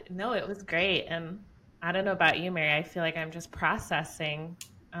 No, it was great. And I don't know about you, Mary. I feel like I'm just processing.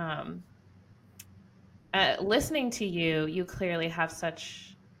 Listening to you, you clearly have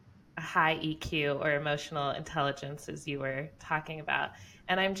such a high EQ or emotional intelligence, as you were talking about.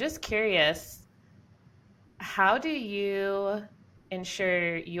 And I'm just curious, how do you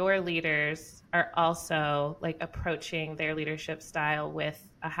ensure your leaders are also like approaching their leadership style with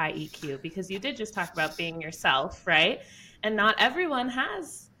a high EQ? Because you did just talk about being yourself, right? And not everyone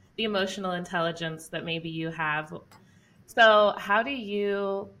has the emotional intelligence that maybe you have. So how do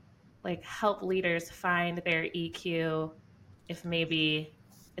you like help leaders find their EQ if maybe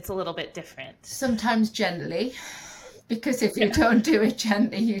it's a little bit different? Sometimes gently, because if you don't do it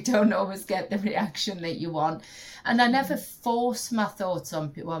gently, you don't always get the reaction that you want. And I never force my thoughts on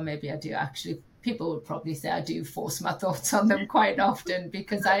people. Well, maybe I do actually. People would probably say I do force my thoughts on them quite often,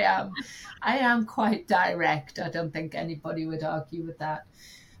 because I am quite direct. I don't think anybody would argue with that.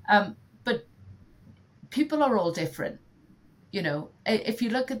 But people are all different. You know, if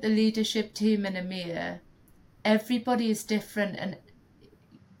you look at the leadership team in EMEA, everybody is different, and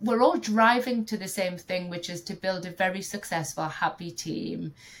we're all driving to the same thing, which is to build a very successful, happy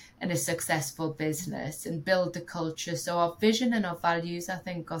team and a successful business and build the culture. So our vision and our values, I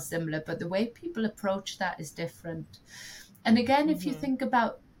think, are similar, but the way people approach that is different. And again, if you think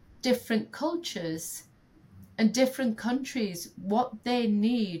about different cultures and different countries, what they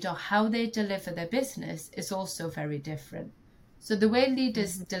need or how they deliver their business is also very different. So the way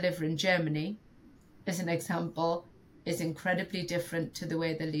leaders deliver in Germany, as an example, is incredibly different to the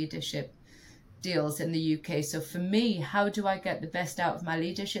way the leadership deals in the UK. So for me, how do I get the best out of my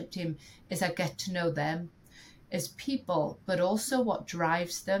leadership team is I get to know them as people, but also what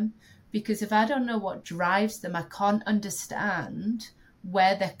drives them. Because if I don't know what drives them, I can't understand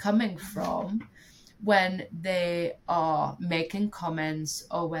where they're coming from when they are making comments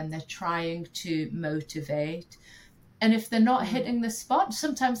or when they're trying to motivate. And if they're not hitting the spot,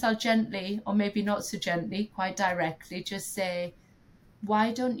 sometimes I'll gently, or maybe not so gently, quite directly, just say,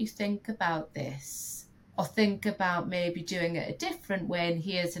 why don't you think about this? Or think about maybe doing it a different way, and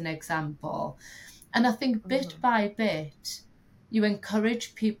here's an example. And I think bit by bit, you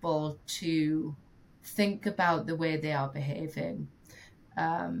encourage people to think about the way they are behaving,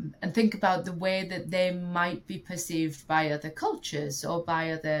 and think about the way that they might be perceived by other cultures or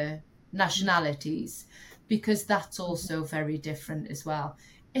by other nationalities, because that's also very different as well.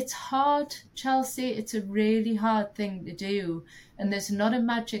 it's hard, Chelsea. It's a really hard thing to do. And there's not a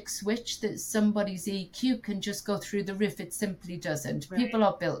magic switch that somebody's EQ can just go through the roof. It simply doesn't. Right. People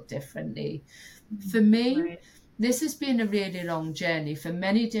are built differently. For me, Right. this has been a really long journey for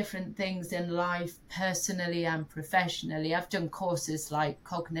many different things in life, personally and professionally. I've done courses like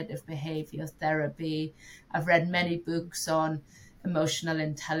cognitive behavior therapy. I've read many books on emotional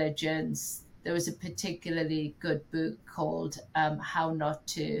intelligence. There was a particularly good book called How Not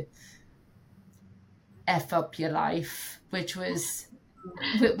to F Up Your Life, which was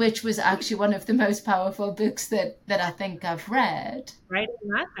actually one of the most powerful books that I think I've read. Writing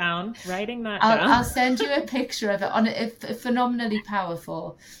that down. I'll send you a picture of it. It's phenomenally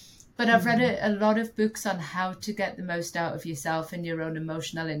powerful. But I've read a lot of books on how to get the most out of yourself and your own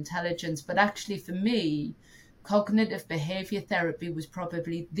emotional intelligence. But actually, for me, cognitive behavior therapy was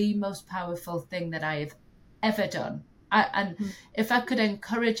probably the most powerful thing that I have ever done. If I could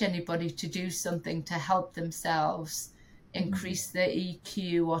encourage anybody to do something to help themselves increase their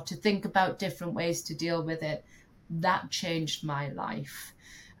EQ or to think about different ways to deal with it, that changed my life.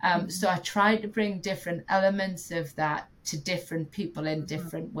 So I tried to bring different elements of that to different people in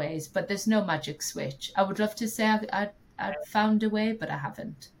different ways, but there's no magic switch. I would love to say I'd found a way, but I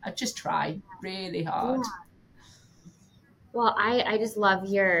haven't. I just tried really hard. Well, I just love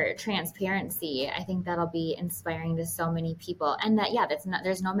your transparency. I think that'll be inspiring to so many people. And that, yeah,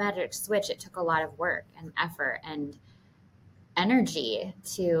 there's no magic switch. It took a lot of work and effort and energy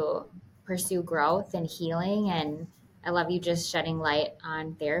to pursue growth and healing. And I love you just shedding light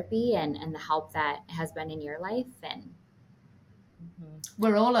on therapy and the help that has been in your life. And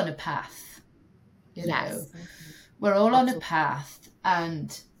we're all on a path, you know. We're all on a path.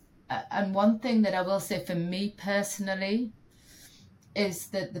 And one thing that I will say for me personally is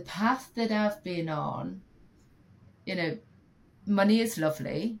that the path that I've been on, you know, money is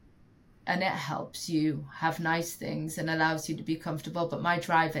lovely and it helps you have nice things and allows you to be comfortable. But my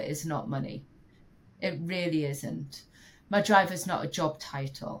driver is not money. It really isn't. My driver is not a job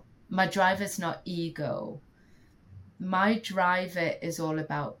title. My driver is not ego. My driver is all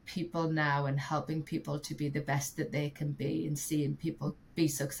about people now and helping people to be the best that they can be and seeing people be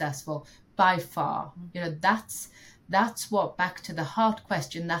successful by far. You know, that's what, back to the heart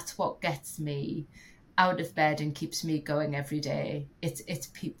question, that's what gets me out of bed and keeps me going every day. It's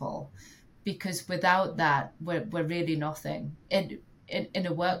people, because without that, we're really nothing in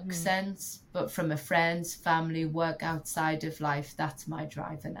a work sense, but from a friends, family, work outside of life, that's my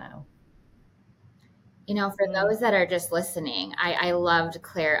driver now. You know, for those that are just listening, I loved,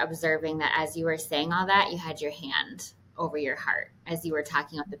 Claire, observing that as you were saying all that, you had your hand over your heart as you were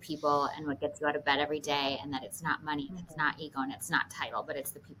talking about the people and what gets you out of bed every day, and that it's not money, it's not ego, and it's not title, but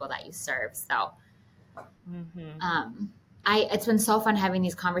it's the people that you serve. So it's been so fun having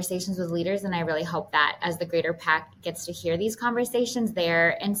these conversations with leaders, and I really hope that as the greater pack gets to hear these conversations,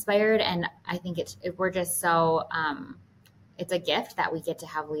 they're inspired. And I think we're just so it's a gift that we get to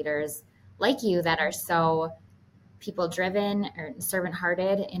have leaders like you that are so people driven or servant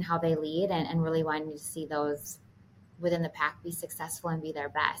hearted in how they lead, and really wanting to see those within the pack be successful and be their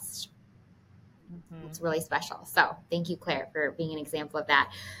best. It's really special. So thank you, Claire, for being an example of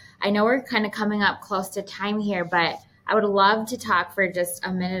that. I know we're kind of coming up close to time here, but I would love to talk for just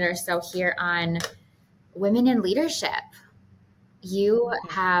a minute or so here on women in leadership. You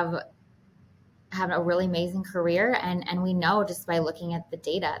have a really amazing career, and we know just by looking at the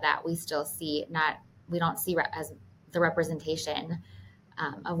data that we still see we don't see as the representation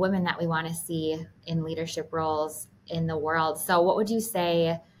of women that we want to see in leadership roles in the world. So what would you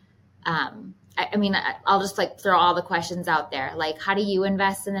say? I mean, I'll just throw all the questions out there. Like, how do you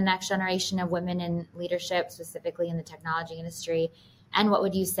invest in the next generation of women in leadership, specifically in the technology industry? And what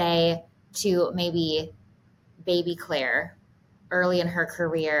would you say to maybe baby Claire early in her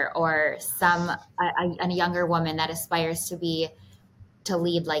career, or a younger woman that aspires to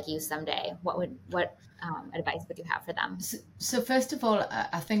lead like you someday? What advice would you have for them? So first of all,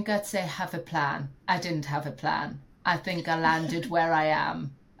 I think I'd say have a plan. I didn't have a plan. I think I landed where I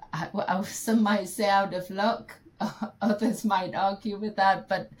am. Some might say out of luck. Others might argue with that.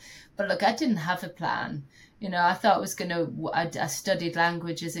 But look, I didn't have a plan. You know, I thought I studied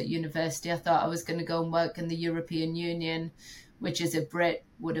languages at university. I thought I was going to go and work in the European Union, which as a Brit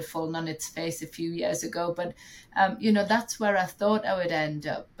would have fallen on its face a few years ago. But, you know, that's where I thought I would end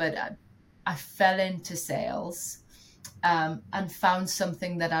up. But I fell into sales and found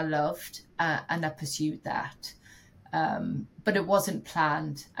something that I loved, and I pursued that. But it wasn't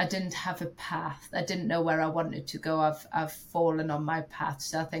planned. I didn't have a path. I didn't know where I wanted to go. I've fallen on my path.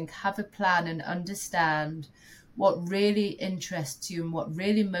 So I think have a plan and understand what really interests you and what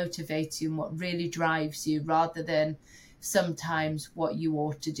really motivates you and what really drives you, rather than sometimes what you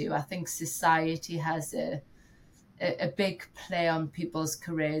ought to do. I think society has a big play on people's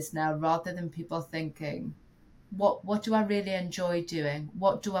careers now, rather than people thinking, what do I really enjoy doing?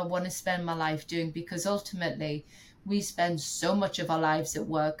 What do I want to spend my life doing? Because ultimately we spend so much of our lives at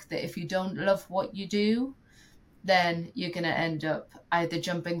work that if you don't love what you do, then you're going to end up either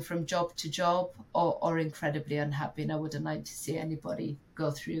jumping from job to job or incredibly unhappy. And I wouldn't like to see anybody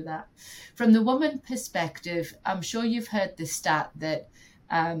go through that. From the woman perspective, I'm sure you've heard the stat that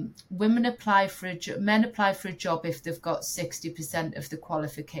men apply for a job if they've got 60% of the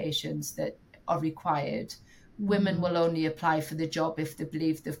qualifications that are required. Women will only apply for the job if they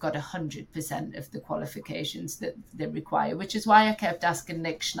believe they've got 100% of the qualifications that they require, which is why I kept asking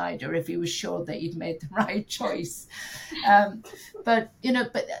Nick Schneider if he was sure that he'd made the right choice. But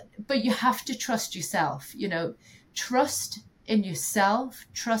you have to trust yourself, trust in yourself,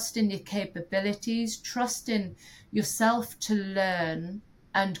 trust in your capabilities, trust in yourself to learn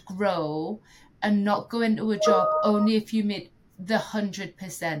and grow, and not go into a job only if you meet the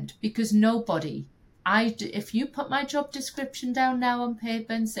 100%, because nobody, if you put my job description down now on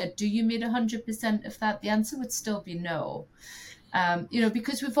paper and said, do you meet 100% of that? The answer would still be no.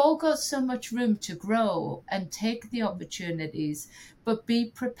 Because we've all got so much room to grow and take the opportunities, but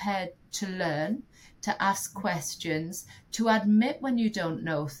be prepared to learn, to ask questions, to admit when you don't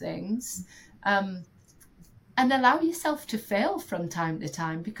know things, and allow yourself to fail from time to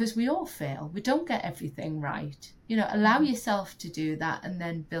time, because we all fail. We don't get everything right. Allow yourself to do that and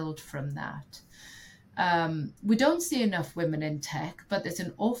then build from that. We don't see enough women in tech, but there's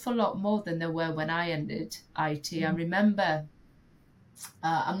an awful lot more than there were when I ended IT. I remember,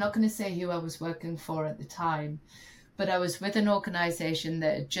 I'm not going to say who I was working for at the time, but I was with an organization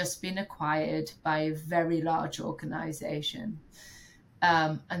that had just been acquired by a very large organization.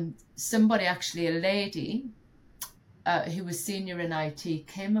 And somebody, actually a lady who was senior in IT,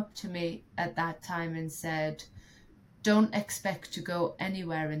 came up to me at that time and said, don't expect to go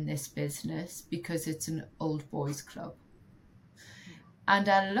anywhere in this business because it's an old boys club. And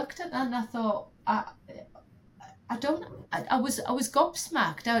I looked at that and I thought, I was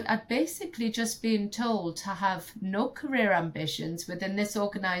gobsmacked. I'd basically just been told to have no career ambitions within this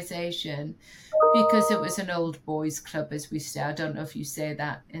organization because it was an old boys club, as we say. I don't know if you say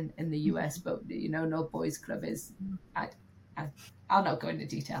that in the US, but an old boys club is, I'll not go into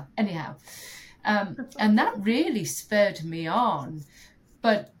detail. Anyhow. And that really spurred me on.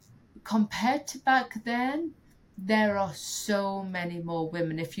 But compared to back then, there are so many more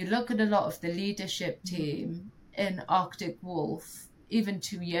women. If you look at a lot of the leadership team in Arctic Wolf, even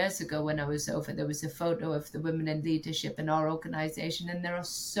 2 years ago when I was over, there was a photo of the women in leadership in our organization, and there are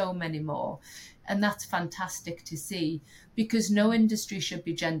so many more. And that's fantastic to see, because no industry should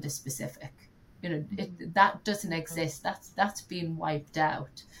be gender specific. That doesn't exist. That's been wiped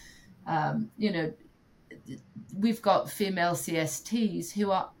out. We've got female CSTs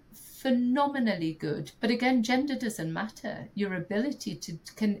who are phenomenally good, but again, gender doesn't matter. Your ability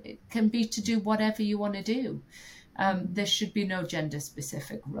can be to do whatever you want to do. There should be no gender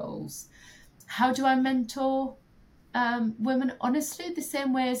specific roles. How do I mentor women? Honestly, the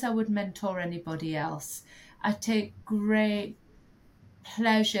same way as I would mentor anybody else. I take great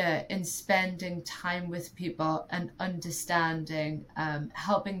pleasure in spending time with people and understanding,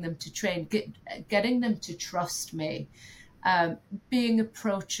 helping them to train, getting them to trust me, being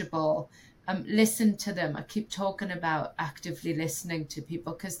approachable, listen to them. I keep talking about actively listening to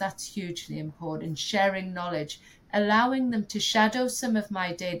people because that's hugely important. Sharing knowledge, allowing them to shadow some of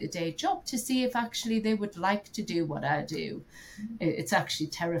my day-to-day job to see if actually they would like to do what I do. It's actually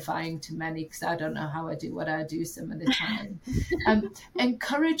terrifying to many because I don't know how I do what I do some of the time.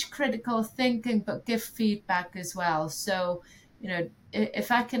 Encourage critical thinking, but give feedback as well. So, if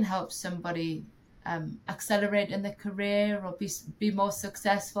I can help somebody accelerate in their career or be more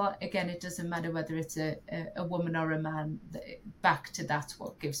successful, again, it doesn't matter whether it's a woman or a man. Back to that's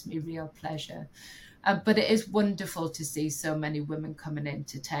what gives me real pleasure. But it is wonderful to see so many women coming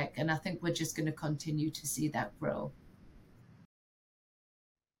into tech, and I think we're just going to continue to see that grow.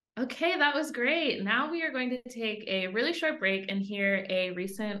 Okay, that was great. Now we are going to take a really short break and hear a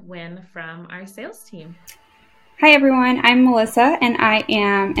recent win from our sales team. Hi everyone, I'm Melissa and I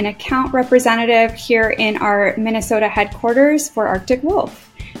am an account representative here in our Minnesota headquarters for Arctic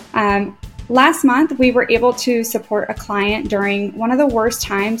Wolf. Last month, we were able to support a client during one of the worst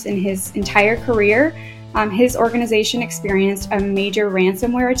times in his entire career. His organization experienced a major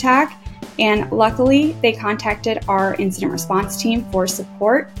ransomware attack, and luckily they contacted our incident response team for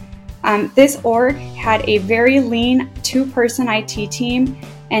support. This org had a very lean 2-person IT team,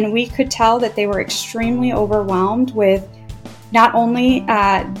 and we could tell that they were extremely overwhelmed with not only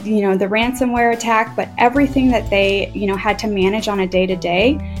the ransomware attack, but everything that they had to manage on a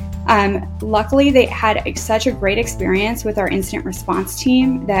day-to-day. Luckily, they had such a great experience with our incident response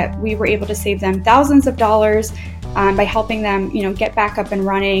team that we were able to save them thousands of dollars by helping them get back up and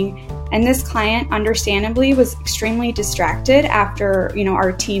running. And this client, understandably, was extremely distracted after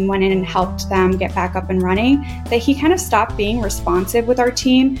our team went in and helped them get back up and running, that he kind of stopped being responsive with our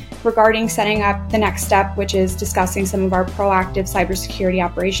team regarding setting up the next step, which is discussing some of our proactive cybersecurity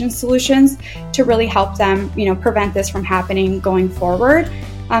operations solutions to really help them prevent this from happening going forward.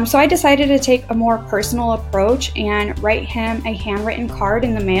 So I decided to take a more personal approach and write him a handwritten card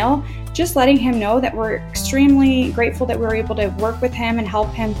in the mail, just letting him know that we're extremely grateful that we were able to work with him and help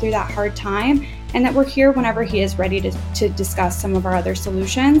him through that hard time, and that we're here whenever he is ready to discuss some of our other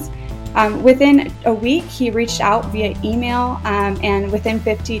solutions. Within a week, he reached out via email, and within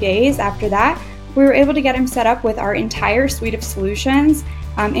 50 days after that, we were able to get him set up with our entire suite of solutions,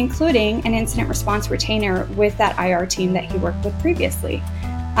 including an incident response retainer with that IR team that he worked with previously.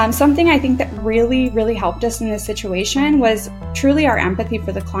 Something I think that really, really helped us in this situation was truly our empathy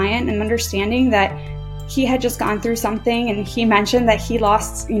for the client and understanding that he had just gone through something, and he mentioned that he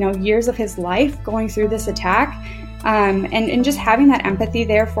lost, years of his life going through this attack, and just having that empathy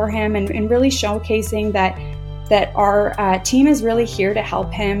there for him and really showcasing that our team is really here to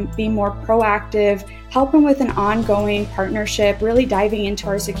help him be more proactive, help him with an ongoing partnership, really diving into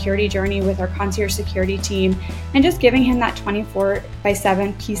our security journey with our concierge security team, and just giving him that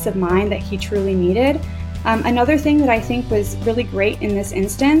 24/7 peace of mind that he truly needed. Another thing that I think was really great in this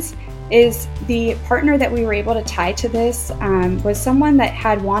instance is the partner that we were able to tie to this was someone that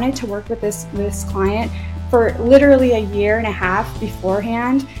had wanted to work with this client for literally a year and a half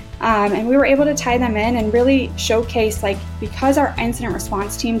beforehand. And we were able to tie them in and really showcase, because our incident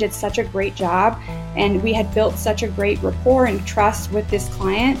response team did such a great job and we had built such a great rapport and trust with this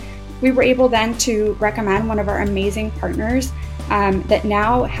client, we were able then to recommend one of our amazing partners that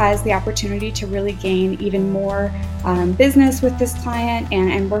now has the opportunity to really gain even more business with this client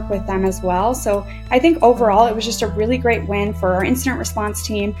and work with them as well. So I think overall it was just a really great win for our incident response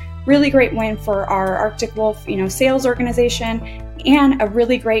team, really great win for our Arctic Wolf sales organization, and a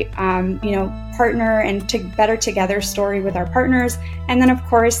really great partner and better together story with our partners. And then of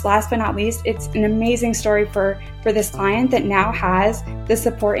course, last but not least, it's an amazing story for this client that now has the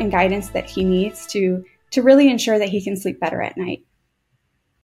support and guidance that he needs to really ensure that he can sleep better at night.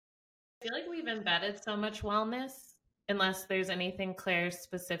 I feel like we've embedded so much wellness, unless there's anything, Claire,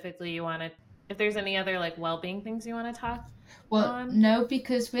 specifically you want to, if there's any other well-being things you want to talk on? No,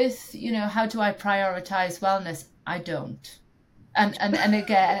 because with, how do I prioritize wellness? I don't. And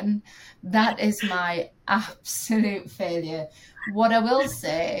again, that is my absolute failure. What I will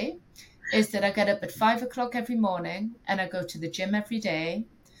say is that I get up at 5 o'clock every morning and I go to the gym every day.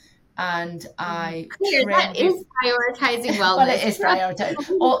 And I train. That is prioritizing wellness. Well, it is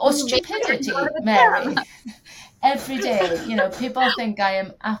prioritizing. Or stupidity, Mary. Every day, people think I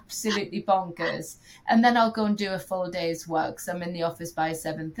am absolutely bonkers. And then I'll go and do a full day's work. So I'm in the office by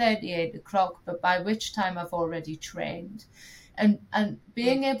 7:30, 8 o'clock, but by which time I've already trained. And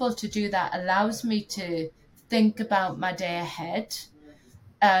being able to do that allows me to think about my day ahead.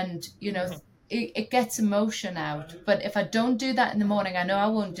 And, it gets emotion out. But if I don't do that in the morning, I know I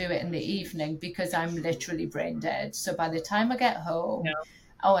won't do it in the evening because I'm literally brain dead. So by the time I get home,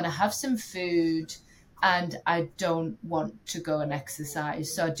 I want to have some food and I don't want to go and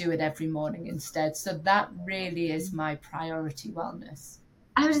exercise. So I do it every morning instead. So that really is my priority wellness.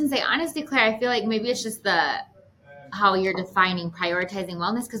 I was going to say, honestly, Claire, I feel like maybe it's just how you're defining prioritizing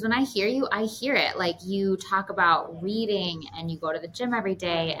wellness. Because when I hear you, I hear it. You talk about reading and you go to the gym every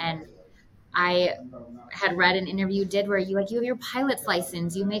day. And I had read an interview you did where you have your pilot's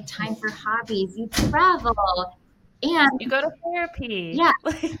license, you make time for hobbies, you travel, and you go to therapy. Yeah.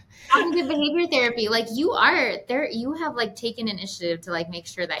 Cognitive behavior therapy. You are there. You have taken initiative to make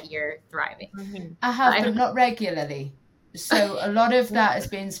sure that you're thriving. Mm-hmm. I have, but not regularly. So a lot of that has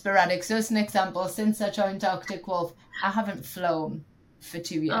been sporadic. So as an example, since I joined Arctic Wolf, I haven't flown for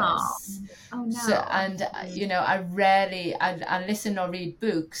 2 years. Oh no. So, and I listen or read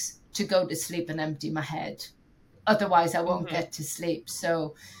books to go to sleep and empty my head. Otherwise, I won't get to sleep.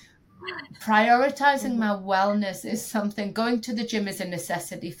 So prioritizing my wellness is something. Going to the gym is a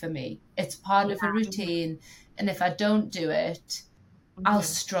necessity for me. It's part of a routine. And if I don't do it, I'll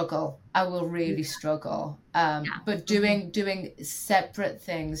struggle. I will really struggle. But doing separate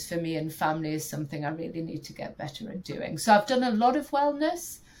things for me and family is something I really need to get better at doing. So I've done a lot of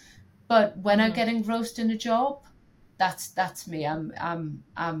wellness, But when I get engrossed in a job, that's me. I'm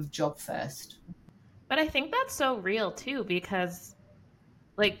job first. But I think that's so real too, because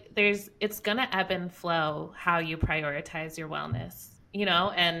like it's gonna ebb and flow how you prioritize your wellness, you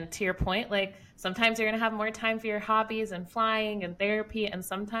know. And to your point, like sometimes you're gonna have more time for your hobbies and flying and therapy, and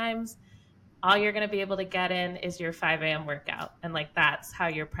sometimes all you're gonna be able to get in is your 5 a.m. workout, and like that's how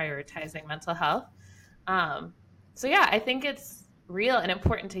you're prioritizing mental health. So yeah, I think it's real and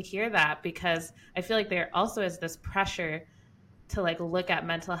important to hear that, because I feel like there also is this pressure to like look at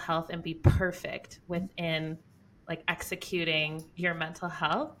mental health and be perfect within like executing your mental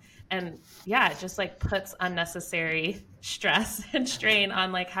health. And yeah, it just like puts unnecessary stress and strain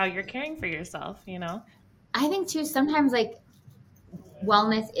on like how you're caring for yourself, you know? I think too, sometimes like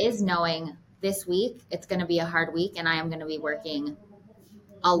wellness is knowing this week it's going to be a hard week and I am going to be working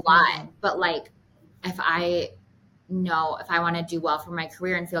a lot. But like, if I want to do well for my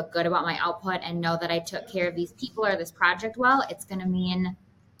career and feel good about my output and know that I took care of these people or this project well, it's going to mean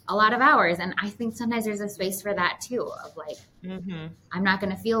a lot of hours. And I think sometimes there's a space for that too, of like, I'm not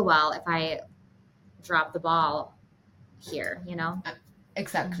going to feel well if I drop the ball here, you know?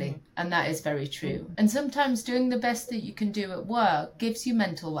 Exactly. And that is very true. And sometimes doing the best that you can do at work gives you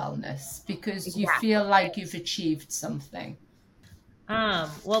mental wellness because you feel like you've achieved something.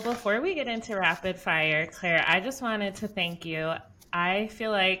 Well, before we get into rapid fire, Claire, I just wanted to thank you. I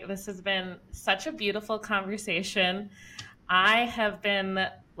feel like this has been such a beautiful conversation. I have been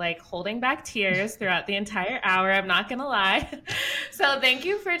like holding back tears throughout the entire hour. I'm not going to lie. So thank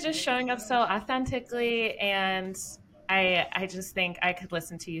you for just showing up so authentically. And I just think I could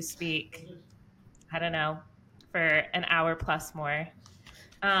listen to you speak, I don't know, for an hour plus more.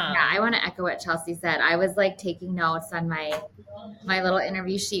 Yeah, I want to echo what Chelsea said. I was like taking notes on my little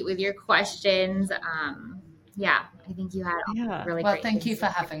interview sheet with your questions. Yeah, I think you had really well, great thank you for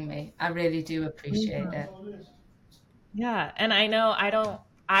having me. I really do appreciate it. Yeah, and I know I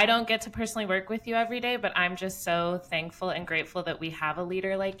don't get to personally work with you every day, but I'm just so thankful and grateful that we have a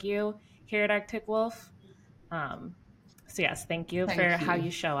leader like you here at Arctic Wolf. So yes, thank you for how you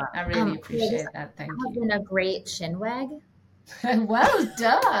show up. I really appreciate that. Thank you. It's been a great chin wag. Well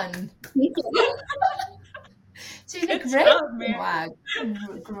done. She's a great chin wag.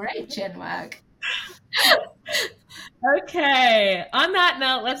 Great chin wag. Okay. On that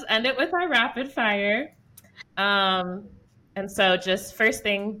note, let's end it with our rapid fire. And so just first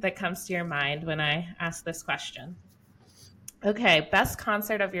thing that comes to your mind when I ask this question. Okay, best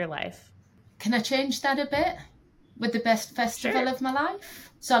concert of your life. Can I change that a bit? With the best festival of my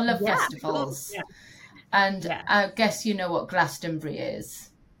life? So I love festivals. Yeah. And I guess you know what Glastonbury is.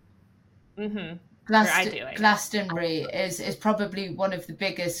 Glastonbury is probably one of the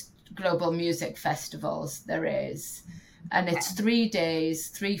biggest global music festivals there is. And it's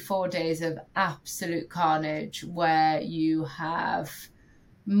 4 days of absolute carnage where you have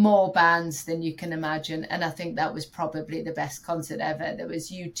more bands than you can imagine. And I think that was probably the best concert ever. There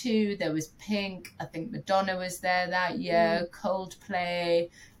was U2, there was Pink, I think Madonna was there that year, Coldplay.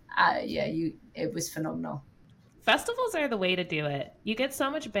 It was phenomenal. Festivals are the way to do it. You get so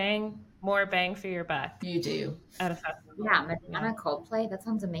much more bang for your buck. You do. At a festival. Yeah, Madonna, Coldplay, that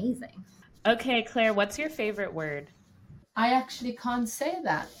sounds amazing. Okay, Claire, what's your favorite word? I actually can't say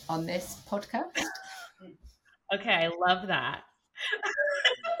that on this podcast. Okay, I love that.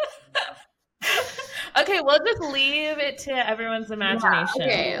 Okay, we'll just leave it to everyone's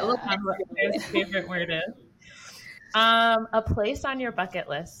imagination. What their favorite word is. A place on your bucket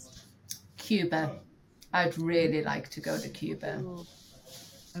list. Cuba. I'd really like to go to Cuba. Ooh.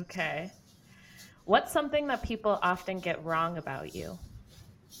 Okay. What's something that people often get wrong about you?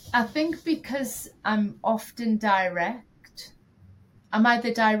 I think because I'm often direct. I'm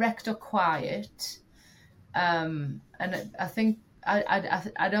either direct or quiet. And I think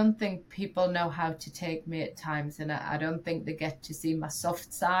I don't think people know how to take me at times, and I don't think they get to see my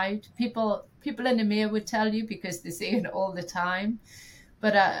soft side. People in EMEA would tell you because they see it all the time.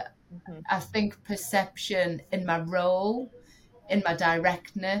 But I think perception in my role, in my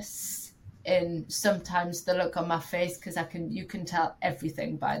directness, in sometimes the look on my face, because you can tell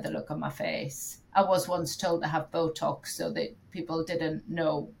everything by the look on my face. I was once told to have Botox so that people didn't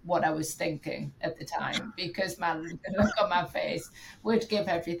know what I was thinking at the time because the look on my face would give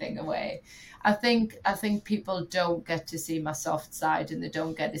everything away. I think people don't get to see my soft side, and they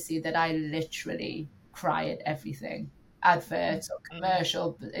don't get to see that I literally cry at everything. Adverts or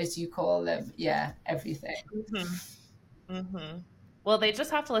commercial, as you call them. Yeah, everything. Well, they just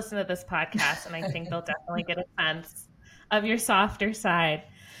have to listen to this podcast, and I think they'll definitely get a sense of your softer side.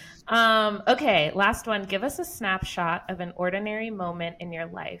 Okay, last one. Give us a snapshot of an ordinary moment in your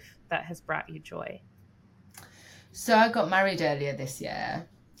life that has brought you joy. So I got married earlier this year,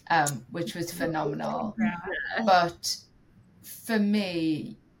 which was phenomenal. But for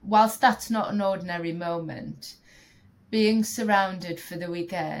me, whilst that's not an ordinary moment, being surrounded for the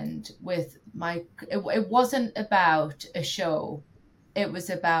weekend with it wasn't about a show. It was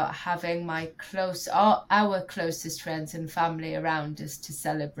about having our closest friends and family around us to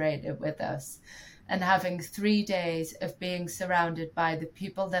celebrate it with us, and having 3 days of being surrounded by the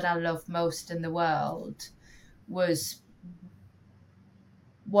people that I love most in the world was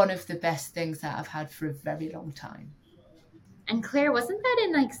one of the best things that I've had for a very long time. And Claire, wasn't that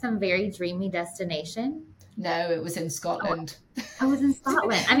in like some very dreamy destination? No, it was in Scotland. I was in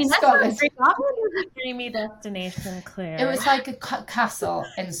Scotland. I mean, that's Scotland. Scotland is a dreamy destination, Claire. It was like a castle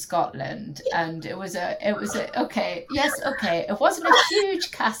in Scotland, and it was a okay. It wasn't a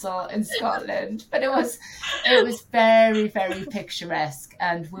huge castle in Scotland, but it was very, very picturesque,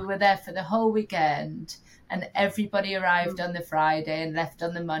 and we were there for the whole weekend, and everybody arrived on the Friday and left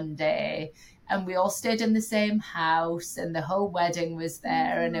on the Monday, and we all stayed in the same house, and the whole wedding was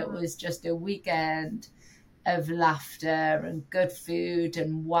there, and it was just a weekend of laughter and good food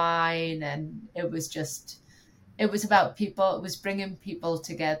and wine, and it was about people. It was bringing people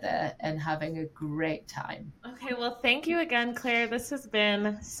together and having a great time. Okay, well, thank you again, Claire. This has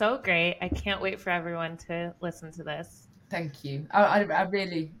been so great. I can't wait for everyone to listen to this. Thank you. I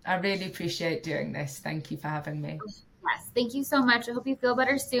really appreciate doing this. Thank you for having me. Yes, thank you so much. I hope you feel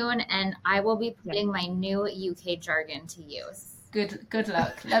better soon, and I will be putting my new UK jargon to use. Good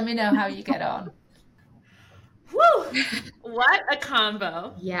luck. Let me know how you get on. Woo! What a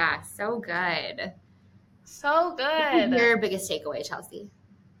combo. Yeah, so good. So good. Your biggest takeaway, Chelsea,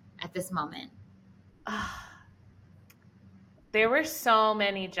 at this moment? There were so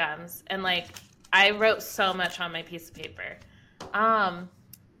many gems, and like I wrote so much on my piece of paper.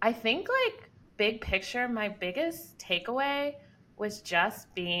 I think like big picture, my biggest takeaway was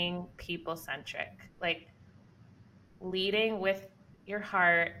just being people-centric, like leading with your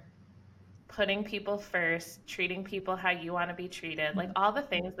heart, putting people first, treating people how you want to be treated, like all the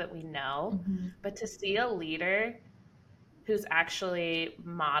things that we know, but to see a leader who's actually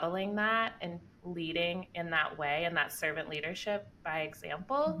modeling that and leading in that way, and that servant leadership by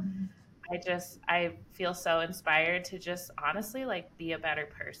example, I feel so inspired to just honestly like be a better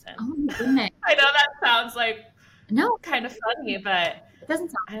person. Oh my goodness. I know that sounds like kind of funny, but it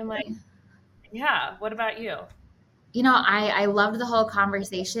doesn't sound I'm like, yeah, what about you? You know, I loved the whole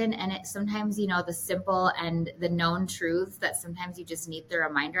conversation, and it sometimes, you know, the simple and the known truths that sometimes you just need the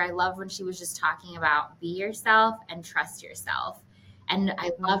reminder. I love when she was just talking about be yourself and trust yourself. And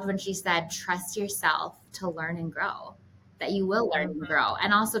I loved when she said, trust yourself to learn and grow, that you will learn and grow,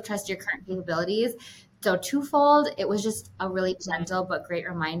 and also trust your current capabilities. So twofold, it was just a really gentle but great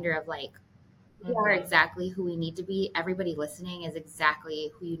reminder of like, we are exactly who we need to be. Everybody listening is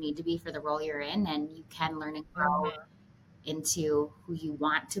exactly who you need to be for the role you're in, and you can learn and grow into who you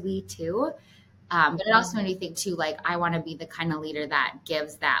want to be too. But it also made me think too, like, I want to be the kind of leader that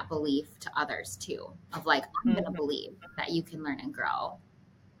gives that belief to others too, of like, I'm going to believe that you can learn and grow.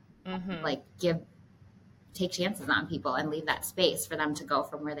 Like take chances on people and leave that space for them to go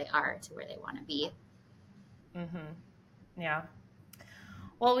from where they are to where they want to be. Yeah.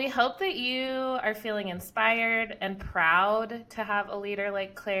 Well, we hope that you are feeling inspired and proud to have a leader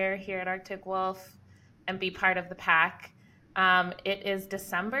like Claire here at Arctic Wolf and be part of the pack. It is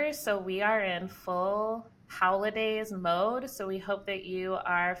December, so we are in full holidays mode. So we hope that you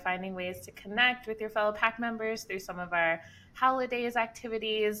are finding ways to connect with your fellow pack members through some of our holidays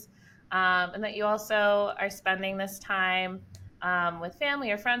activities, and that you also are spending this time with family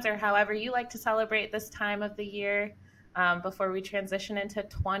or friends or however you like to celebrate this time of the year. Before we transition into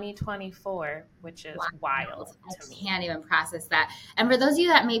 2024, which is wild. I can't even process that. And for those of you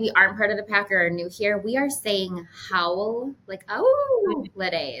that maybe aren't part of the pack or are new here, we are saying howl, like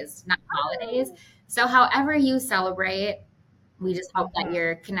holidays, not holidays. So however you celebrate, we just hope that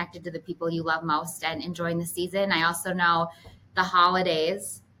you're connected to the people you love most and enjoying the season. I also know the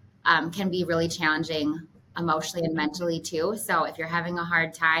holidays can be really challenging emotionally and mentally too. So if you're having a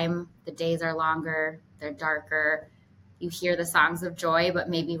hard time, the days are longer, they're darker. You hear the songs of joy, but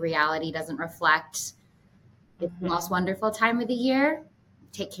maybe reality doesn't reflect. It's the most wonderful time of the year.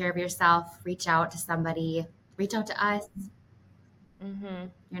 Take care of yourself. Reach out to somebody. Reach out to us.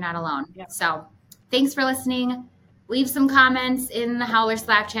 You're not alone. Yep. So thanks for listening. Leave some comments in the Howler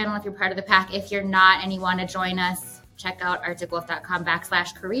Slack channel if you're part of the pack. If you're not and you want to join us, check out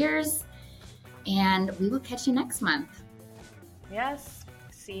arcticwolf.com/careers. And we will catch you next month. Yes.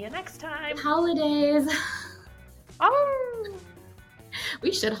 See you next time. Holidays. Oh.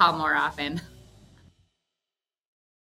 We should haul more often.